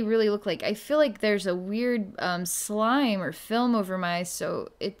 What do they really look like? I feel like there's a weird slime or film over my eyes, so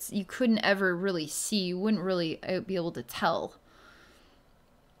you couldn't ever really see. You wouldn't really be able to tell.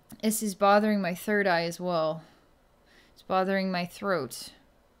 This is bothering my third eye as well. It's bothering my throat.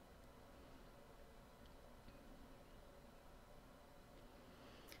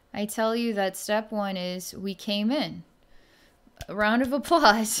 I tell you that step 1 is we came in. A round of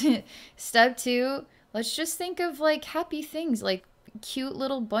applause. Step 2, let's just think of like happy things, like cute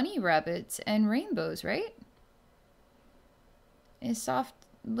little bunny rabbits and rainbows, right? And soft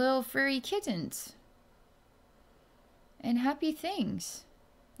little furry kittens. And happy things,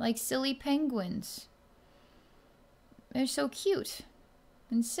 like silly penguins. They're so cute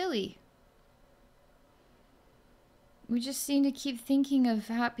and silly. We just seem to keep thinking of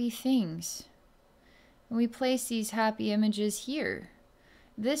happy things. And we place these happy images here.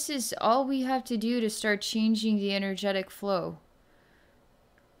 This is all we have to do to start changing the energetic flow.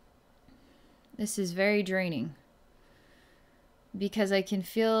 This is very draining. Because I can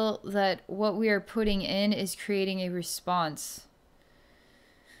feel that what we are putting in is creating a response.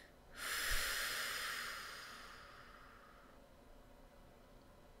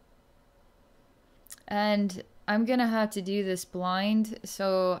 And I'm gonna have to do this blind,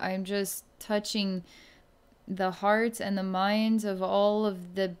 so I'm just touching the hearts and the minds of all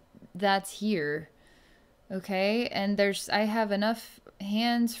of the that's here. Okay? And I have enough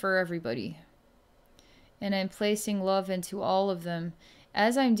hands for everybody. And I'm placing love into all of them.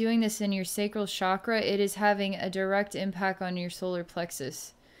 As I'm doing this in your sacral chakra, it is having a direct impact on your solar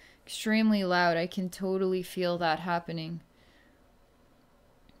plexus. Extremely loud. I can totally feel that happening.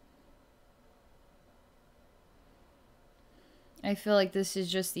 I feel like this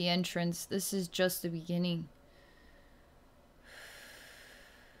is just the entrance. This is just the beginning.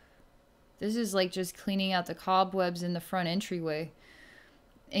 This is like just cleaning out the cobwebs in the front entryway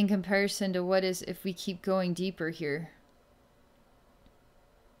in comparison to what is if we keep going deeper here.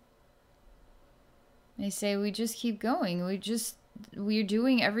 They say we just keep going. We're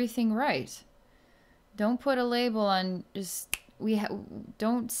doing everything right. Don't put a label on just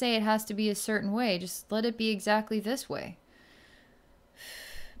don't say it has to be a certain way. Just let it be exactly this way.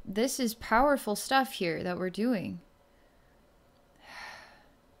 This is powerful stuff here that we're doing.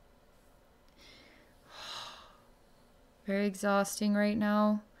 Very exhausting right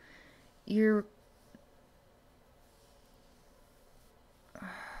now. Just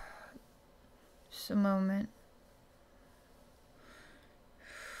a moment.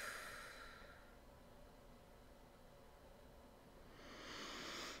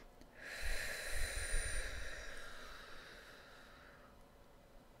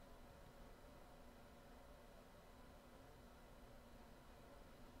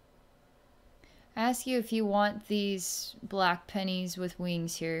 Ask you if you want these black pennies with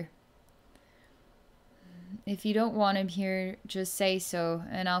wings here. If you don't want them here, just say so,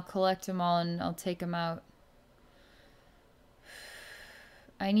 and I'll collect them all and I'll take them out.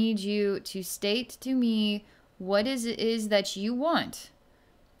 I need you to state to me what it is that you want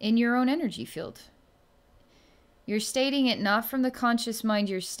in your own energy field. You're stating it not from the conscious mind,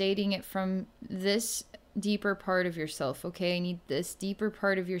 you're stating it from this deeper part of yourself, okay? I need this deeper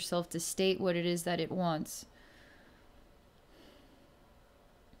part of yourself to state what it is that it wants.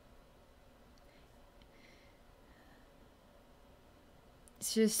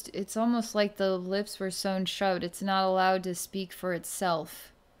 It's almost like the lips were sewn shut. It's not allowed to speak for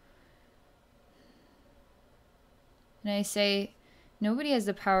itself. And I say, nobody has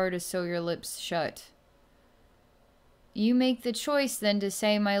the power to sew your lips shut. You make the choice then to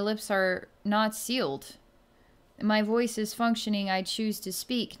say my lips are not sealed. My voice is functioning. I choose to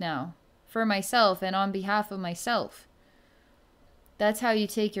speak now for myself and on behalf of myself. That's how you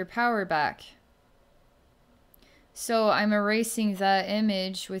take your power back. So I'm erasing that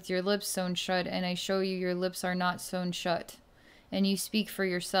image with your lips sewn shut, and I show you your lips are not sewn shut. And you speak for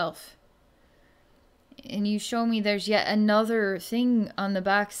yourself. And you show me there's yet another thing on the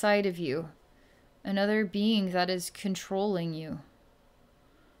back side of you. Another being that is controlling you.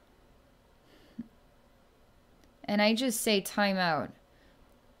 And I just say time out,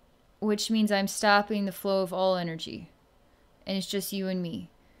 which means I'm stopping the flow of all energy. And it's just you and me.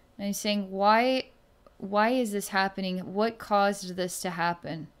 And I'm saying, why is this happening? What caused this to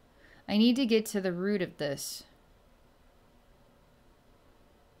happen? I need to get to the root of this.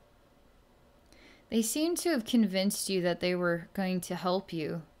 They seem to have convinced you that they were going to help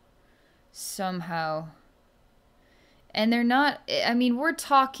you somehow. And they're not, I mean, we're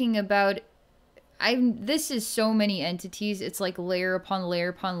talking about, this is so many entities. It's like layer upon layer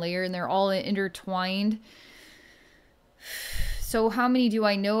upon layer, and they're all intertwined. So how many do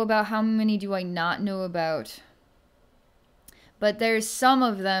I know about? How many do I not know about? But there's some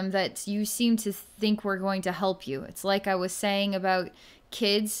of them that you seem to think were going to help you. It's like I was saying about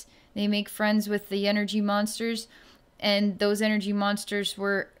kids. They make friends with the energy monsters, and those energy monsters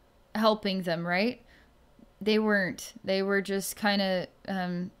were helping them, right? They weren't. They were just kind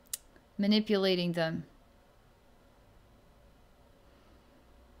of manipulating them.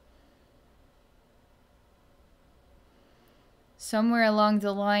 Somewhere along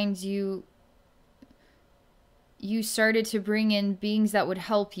the lines, you started to bring in beings that would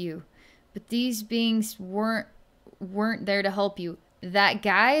help you, but these beings weren't there to help you. That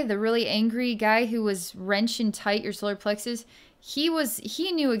guy, the really angry guy who was wrenching tight your solar plexus, he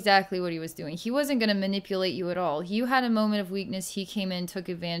knew exactly what he was doing. He wasn't going to manipulate you at all. You had a moment of weakness. He came in, took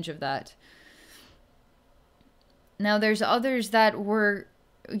advantage of that. Now there's others that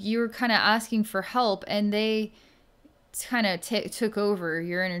you were kind of asking for help, and they kind of took over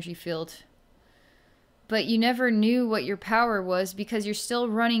your energy field. But you never knew what your power was because you're still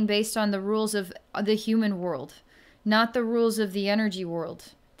running based on the rules of the human world, not the rules of the energy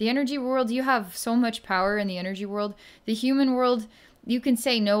world. The energy world, you have so much power in the energy world. The human world, You can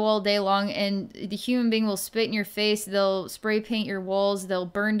say no all day long, and the human being will spit in your face. They'll spray paint your walls. They'll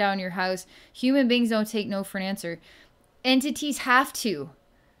burn down your house. Human beings don't take no for an answer. Entities have to.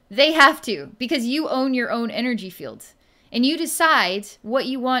 They have to, because you own your own energy field. And you decide what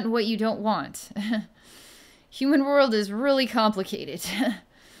you want and what you don't want. Human world is really complicated.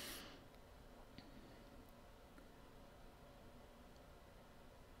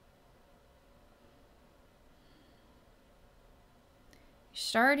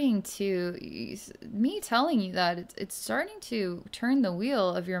 Starting to, me telling you that, it's starting to turn the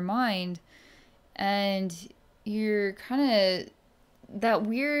wheel of your mind, and you're kind of, that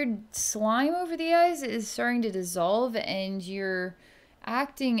weird slime over the eyes is starting to dissolve, and you're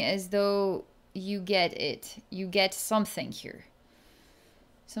acting as though you get it. You get something here.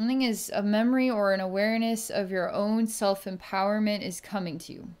 Something is a memory or an awareness of your own self-empowerment is coming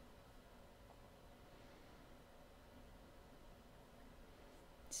to you.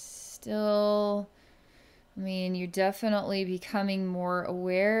 Still, I mean, you're definitely becoming more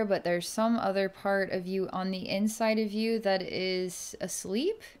aware, but there's some other part of you on the inside of you that is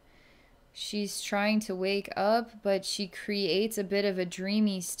asleep. She's trying to wake up, but she creates a bit of a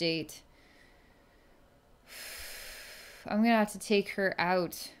dreamy state. I'm going to have to take her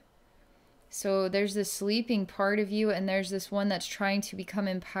out. So there's this sleeping part of you, and there's this one that's trying to become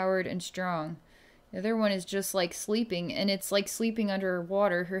empowered and strong. The other one is just like sleeping, and it's like sleeping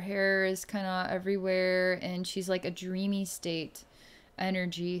underwater. Her hair is kind of everywhere, and she's like a dreamy state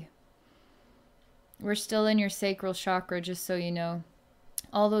energy. We're still in your sacral chakra, just so you know.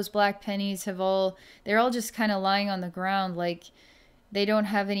 All those black pennies they're all just kind of lying on the ground, like they don't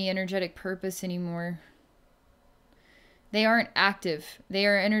have any energetic purpose anymore. They aren't active. They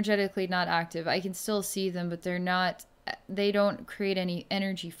are energetically not active. I can still see them, but they don't create any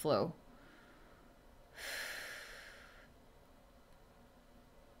energy flow.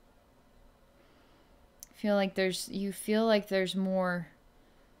 You feel like there's more.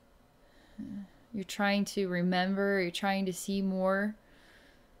 You're trying to remember, you're trying to see more.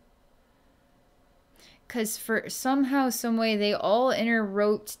 Because for somehow, some way, they all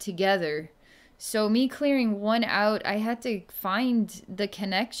interroped together. So me clearing one out, I had to find the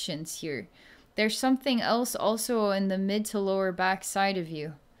connections here. There's something else also in the mid to lower back side of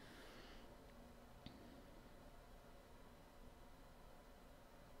you.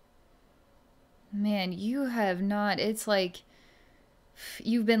 Man, you have not. It's like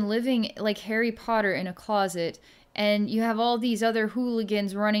you've been living like Harry Potter in a closet, and you have all these other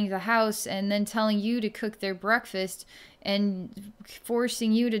hooligans running the house and then telling you to cook their breakfast and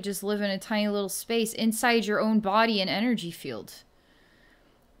forcing you to just live in a tiny little space inside your own body and energy field.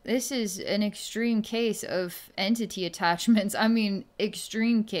 This is an extreme case of entity attachments. I mean,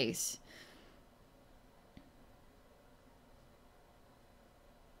 extreme case.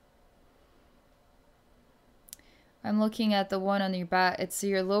 I'm looking at the one on your back. It's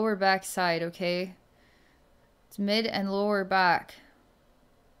your lower back side, okay? It's mid and lower back.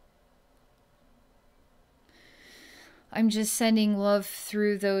 I'm just sending love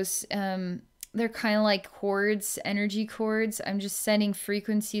through those, they're kind of like cords, energy cords. I'm just sending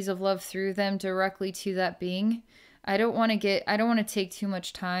frequencies of love through them directly to that being. I don't want to take too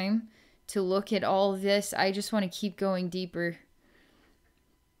much time to look at all of this. I just want to keep going deeper.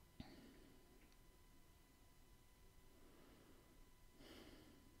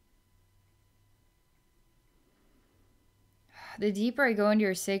 The deeper I go into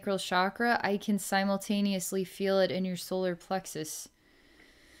your sacral chakra, I can simultaneously feel it in your solar plexus.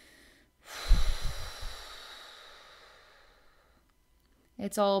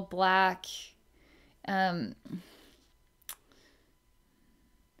 It's all black.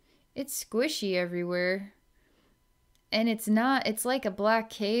 It's squishy everywhere. And it's like a black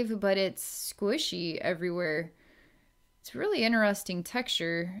cave, but it's squishy everywhere. It's really interesting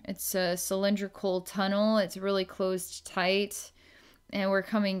texture. It's a cylindrical tunnel. It's really closed tight. And we're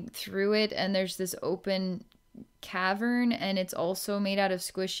coming through it, and there's this open cavern, and it's also made out of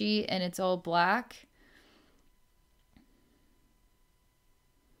squishy, and it's all black.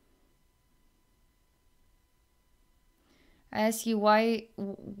 I ask you, why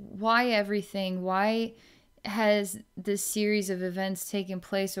everything? Why has this series of events taken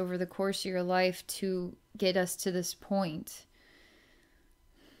place over the course of your life to get us to this point?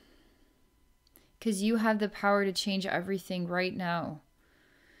 Because you have the power to change everything right now.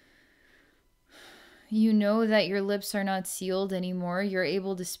 You know that your lips are not sealed anymore. You're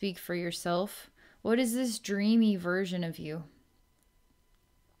able to speak for yourself. What is this dreamy version of you?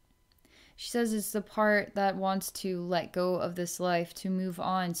 She says it's the part that wants to let go of this life, to move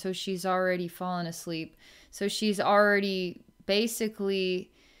on. So she's already fallen asleep. So she's already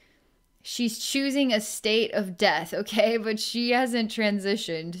basically, she's choosing a state of death, okay? But she hasn't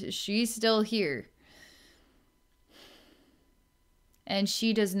transitioned. She's still here. And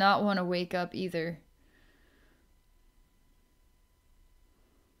she does not want to wake up either.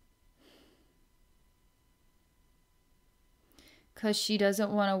 Because she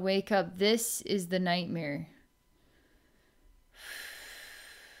doesn't want to wake up. This is the nightmare.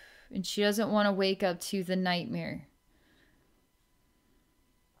 And she doesn't want to wake up to the nightmare.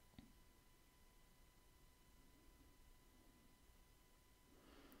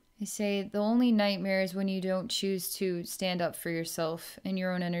 I say the only nightmare is when you don't choose to stand up for yourself in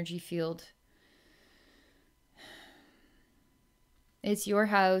your own energy field. It's your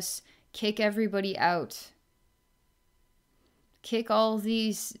house. Kick everybody out. Kick all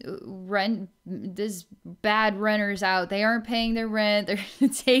these this bad renters out. They aren't paying their rent. They're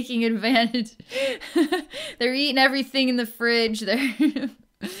taking advantage. They're eating everything in the fridge.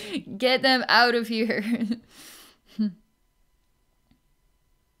 Get them out of here.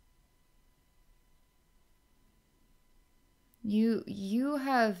 You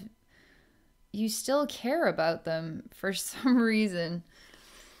still care about them for some reason.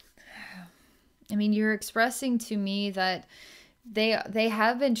 I mean, you're expressing to me that they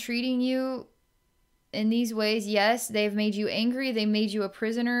have been treating you in these ways. Yes, they've made you angry. They made you a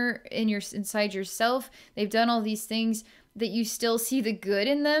prisoner inside yourself. They've done all these things, that you still see the good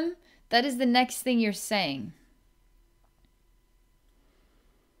in them. That is the next thing you're saying.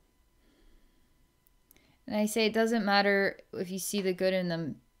 And I say it doesn't matter if you see the good in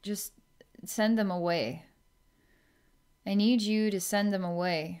them. Just send them away. I need you to send them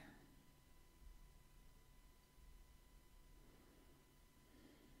away.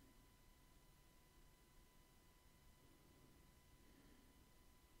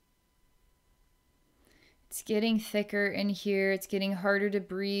 It's getting thicker in here. It's getting harder to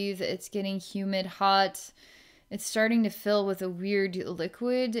breathe. It's getting humid, hot. It's starting to fill with a weird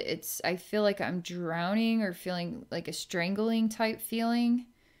liquid. I feel like I'm drowning or feeling like a strangling type feeling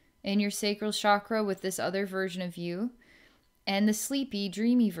in your sacral chakra with this other version of you and the sleepy,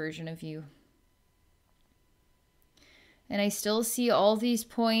 dreamy version of you. And I still see all these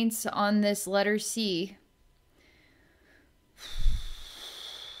points on this letter C.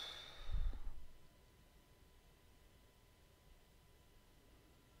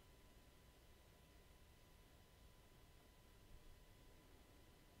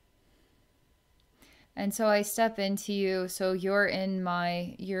 And so I step into you. So you're in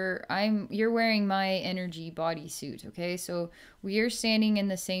you're wearing my energy bodysuit. Okay. So we are standing in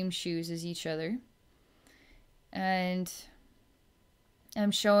the same shoes as each other. And I'm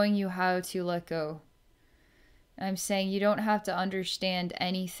showing you how to let go. I'm saying you don't have to understand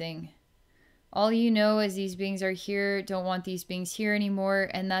anything. All you know is these beings are here, don't want these beings here anymore,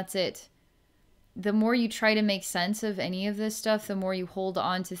 and that's it. The more you try to make sense of any of this stuff, the more you hold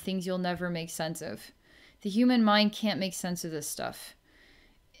on to things you'll never make sense of. The human mind can't make sense of this stuff.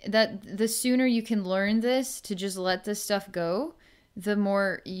 That the sooner you can learn this, to just let this stuff go, the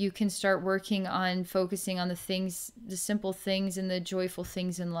more you can start working on focusing on the things, the simple things and the joyful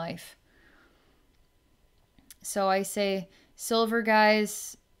things in life. So I say, silver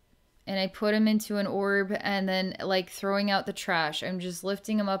guys, and I put them into an orb, and then like throwing out the trash. I'm just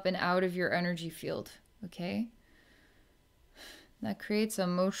lifting them up and out of your energy field. Okay? That creates an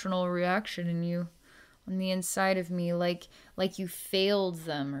emotional reaction in you. On the inside of me, like you failed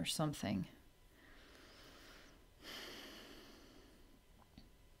them or something.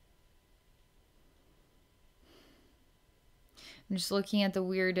 I'm just looking at the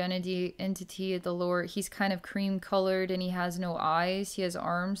weird entity at the lower. He's kind of cream colored and he has no eyes. He has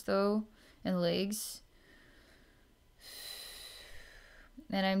arms though and legs.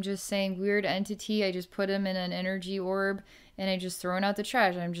 And I'm just saying, weird entity. I just put him in an energy orb. And I just thrown out the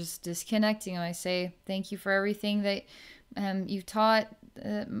trash. I'm just disconnecting him. I say, thank you for everything that you've taught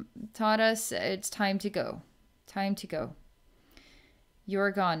us. It's time to go. Time to go.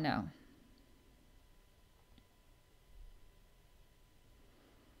 You're gone now.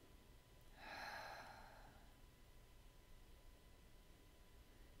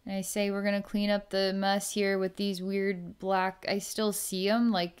 And I say, we're going to clean up the mess here with these weird black, I still see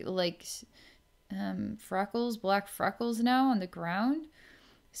them like freckles, black freckles now on the ground.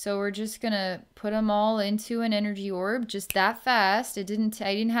 So we're just gonna put them all into an energy orb just that fast. I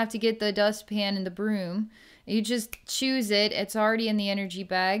didn't have to get the dustpan and the broom. You just choose it. It's already in the energy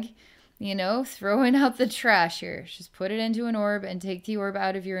bag. You know, throwing out the trash here. Just put it into an orb and take the orb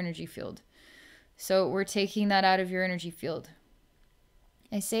out of your energy field. So we're taking that out of your energy field.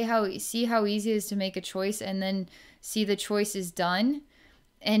 I say see how easy it is to make a choice and then see the choice is done,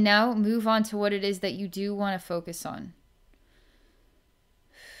 and now move on to what it is that you do want to focus on.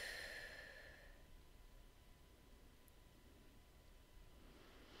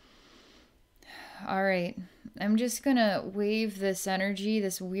 All right. I'm just going to wave this energy,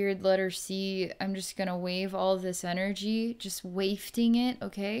 this weird letter C. I'm just going to wave all of this energy, just wafting it,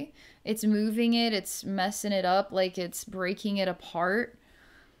 okay? It's moving it, it's messing it up, like it's breaking it apart.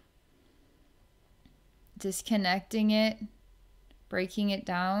 Disconnecting it, breaking it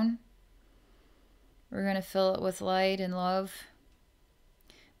down. We're going to fill it with light and love.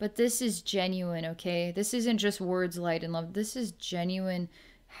 But this is genuine, okay? This isn't just words, light, and love. This is genuine,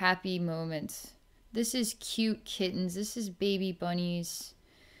 happy moments. This is cute kittens. This is baby bunnies.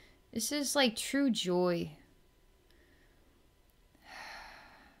 This is like true joy.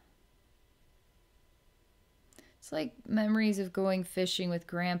 It's like memories of going fishing with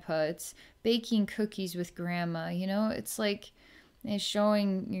grandpa. It's baking cookies with grandma, you know? It's like it's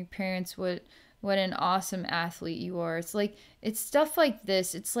showing your parents what an awesome athlete you are. It's like, it's stuff like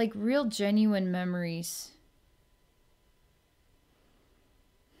this. It's like real genuine memories.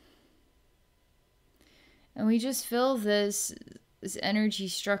 And we just fill this energy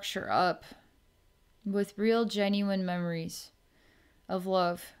structure up with real genuine memories of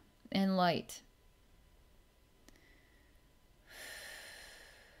love and light.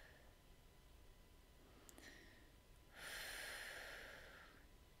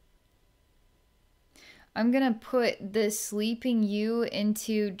 I'm going to put this sleeping you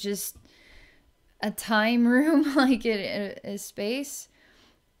into just a time room, like a space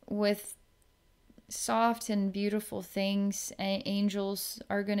with soft and beautiful things. And angels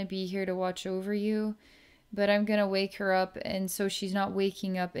are going to be here to watch over you. But I'm going to wake her up, and so she's not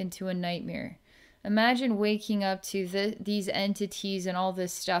waking up into a nightmare. Imagine waking up to these entities and all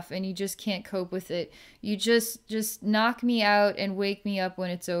this stuff, and you just can't cope with it. You just knock me out and wake me up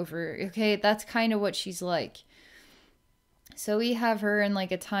when it's over. Okay, that's kind of what she's like. So we have her in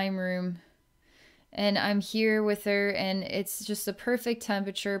like a time room, and I'm here with her, and it's just a perfect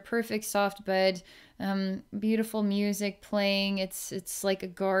temperature, perfect soft bed, beautiful music playing. It's like a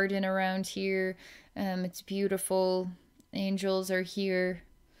garden around here. It's beautiful. Angels are here.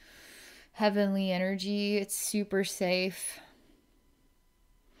 Heavenly energy. It's super safe.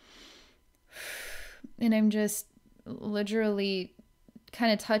 And I'm just literally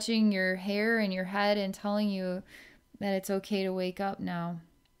kind of touching your hair and your head and telling you that it's okay to wake up now.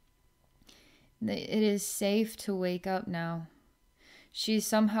 It is safe to wake up now. She's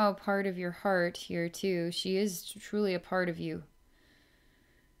somehow a part of your heart here too. She is truly a part of you.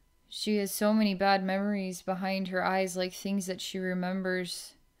 She has so many bad memories behind her eyes, like things that she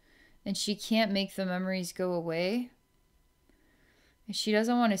remembers. And she can't make the memories go away. She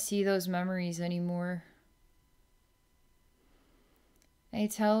doesn't want to see those memories anymore. I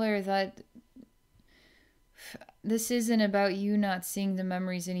tell her that this isn't about you not seeing the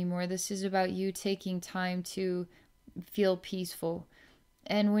memories anymore. This is about you taking time to feel peaceful.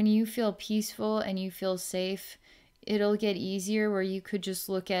 And when you feel peaceful and you feel safe, it'll get easier where you could just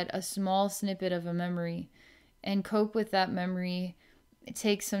look at a small snippet of a memory and cope with that memory.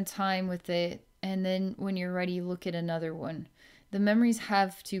 Take some time with it, and then when you're ready, look at another one. The memories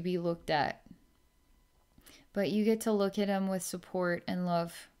have to be looked at, but you get to look at them with support and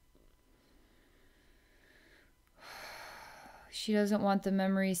love. She doesn't want the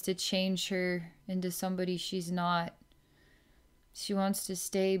memories to change her into somebody she's not. She wants to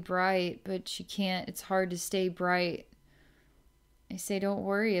stay bright, but she can't. It's hard to stay bright. I say, don't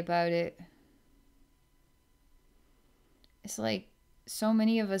worry about it. It's like, so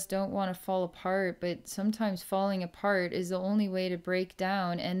many of us don't want to fall apart, but sometimes falling apart is the only way to break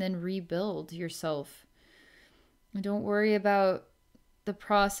down and then rebuild yourself. Don't worry about the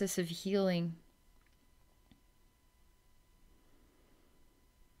process of healing.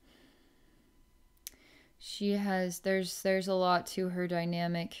 There's a lot to her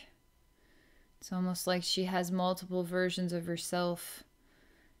dynamic. It's almost like she has multiple versions of herself.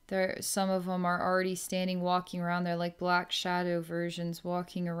 Some of them are already standing, walking around. They're like black shadow versions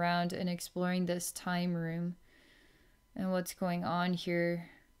walking around and exploring this time room and what's going on here.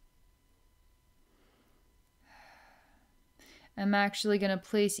 I'm actually going to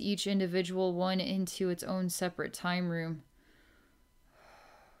place each individual one into its own separate time room.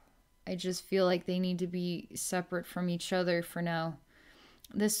 I just feel like they need to be separate from each other for now.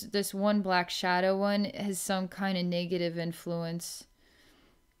 This one black shadow one has some kind of negative influence.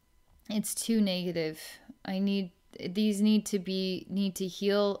 It's too negative. These need to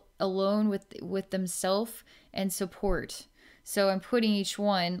heal alone with themselves and support. So I'm putting each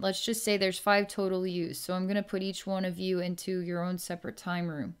one, let's just say there's 5 total yous. So I'm going to put each one of you into your own separate time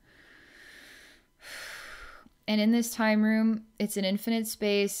room. And in this time room, it's an infinite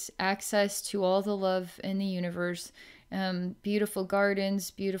space, access to all the love in the universe, beautiful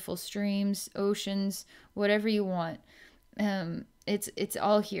gardens, beautiful streams, oceans, whatever you want. It's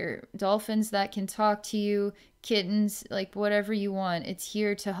all here. Dolphins that can talk to you, kittens, like whatever you want. It's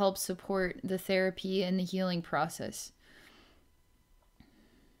here to help support the therapy and the healing process.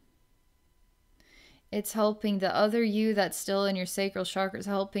 It's helping the other you that's still in your sacral chakras,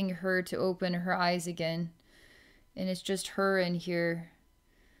 helping her to open her eyes again. And it's just her in here.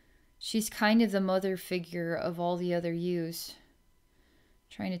 She's kind of the mother figure of all the other yous.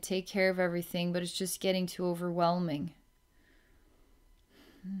 Trying to take care of everything, but it's just getting too overwhelming.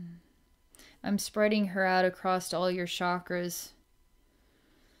 I'm spreading her out across all your chakras.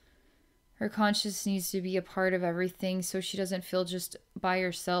 Her consciousness needs to be a part of everything so she doesn't feel just by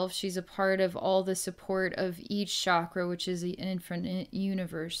herself. She's a part of all the support of each chakra, which is the infinite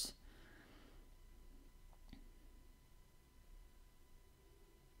universe.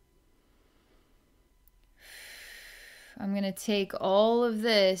 I'm going to take all of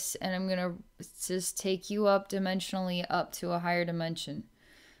this and I'm going to just take you up dimensionally up to a higher dimension. I'm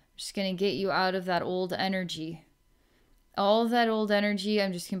just going to get you out of that old energy. All of that old energy,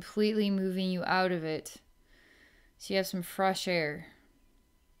 I'm just completely moving you out of it. So you have some fresh air.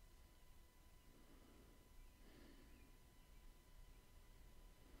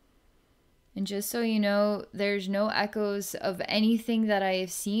 And just so you know, there's no echoes of anything that I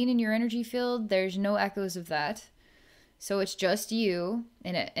have seen in your energy field. There's no echoes of that. So it's just you.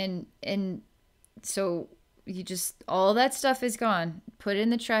 And so you just, all that stuff is gone. Put it in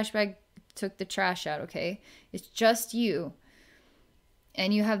the trash bag, took the trash out, okay? It's just you.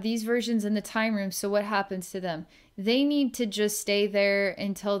 And you have these versions in the time room, so what happens to them? They need to just stay there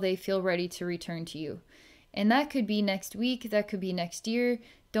until they feel ready to return to you. And that could be next week, that could be next year.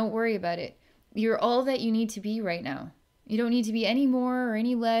 Don't worry about it. You're all that you need to be right now. You don't need to be any more or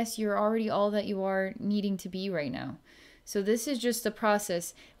any less. You're already all that you are needing to be right now. So this is just the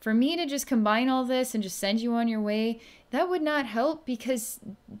process. For me to just combine all this and just send you on your way, that would not help because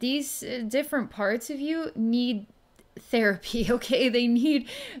these different parts of you need therapy, okay? They need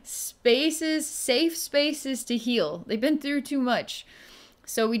spaces, safe spaces to heal. They've been through too much.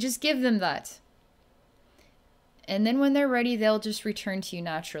 So we just give them that. And then when they're ready, they'll just return to you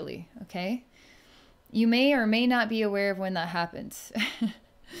naturally, okay? You may or may not be aware of when that happens.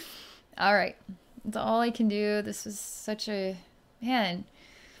 All right. That's all I can do. This was such a... Man.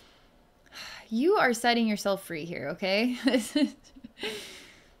 You are setting yourself free here, okay?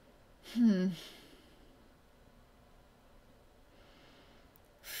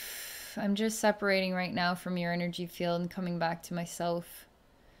 I'm just separating right now from your energy field and coming back to myself.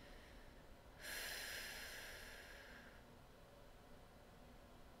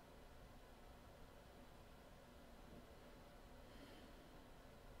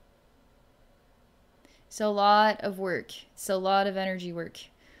 It's a lot of work. It's a lot of energy work.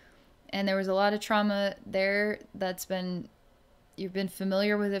 And there was a lot of trauma there that's been, you've been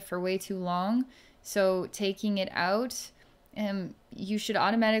familiar with it for way too long. So taking it out, you should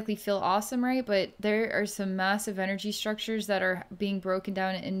automatically feel awesome, right? But there are some massive energy structures that are being broken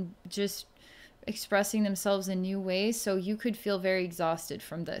down and just expressing themselves in new ways. So you could feel very exhausted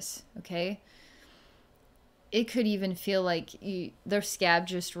from this, okay? It could even feel like their scab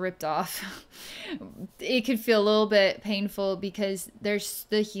just ripped off. It could feel a little bit painful because there's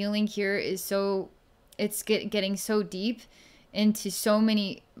the healing here is so, it's getting so deep into so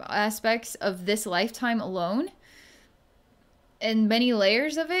many aspects of this lifetime alone and many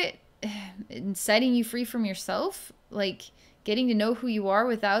layers of it, and setting you free from yourself, like getting to know who you are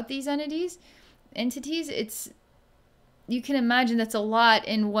without these entities, it's, you can imagine that's a lot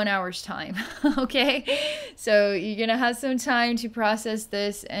in 1 hour's time, okay? So you're going to have some time to process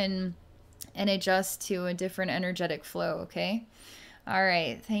this and adjust to a different energetic flow, okay? All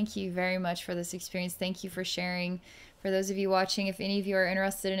right. Thank you very much for this experience. Thank you for sharing. For those of you watching, if any of you are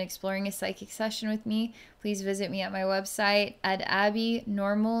interested in exploring a psychic session with me, please visit me at my website at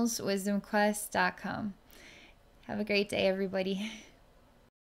abbeynormalswisdomquest.com. Have a great day, everybody.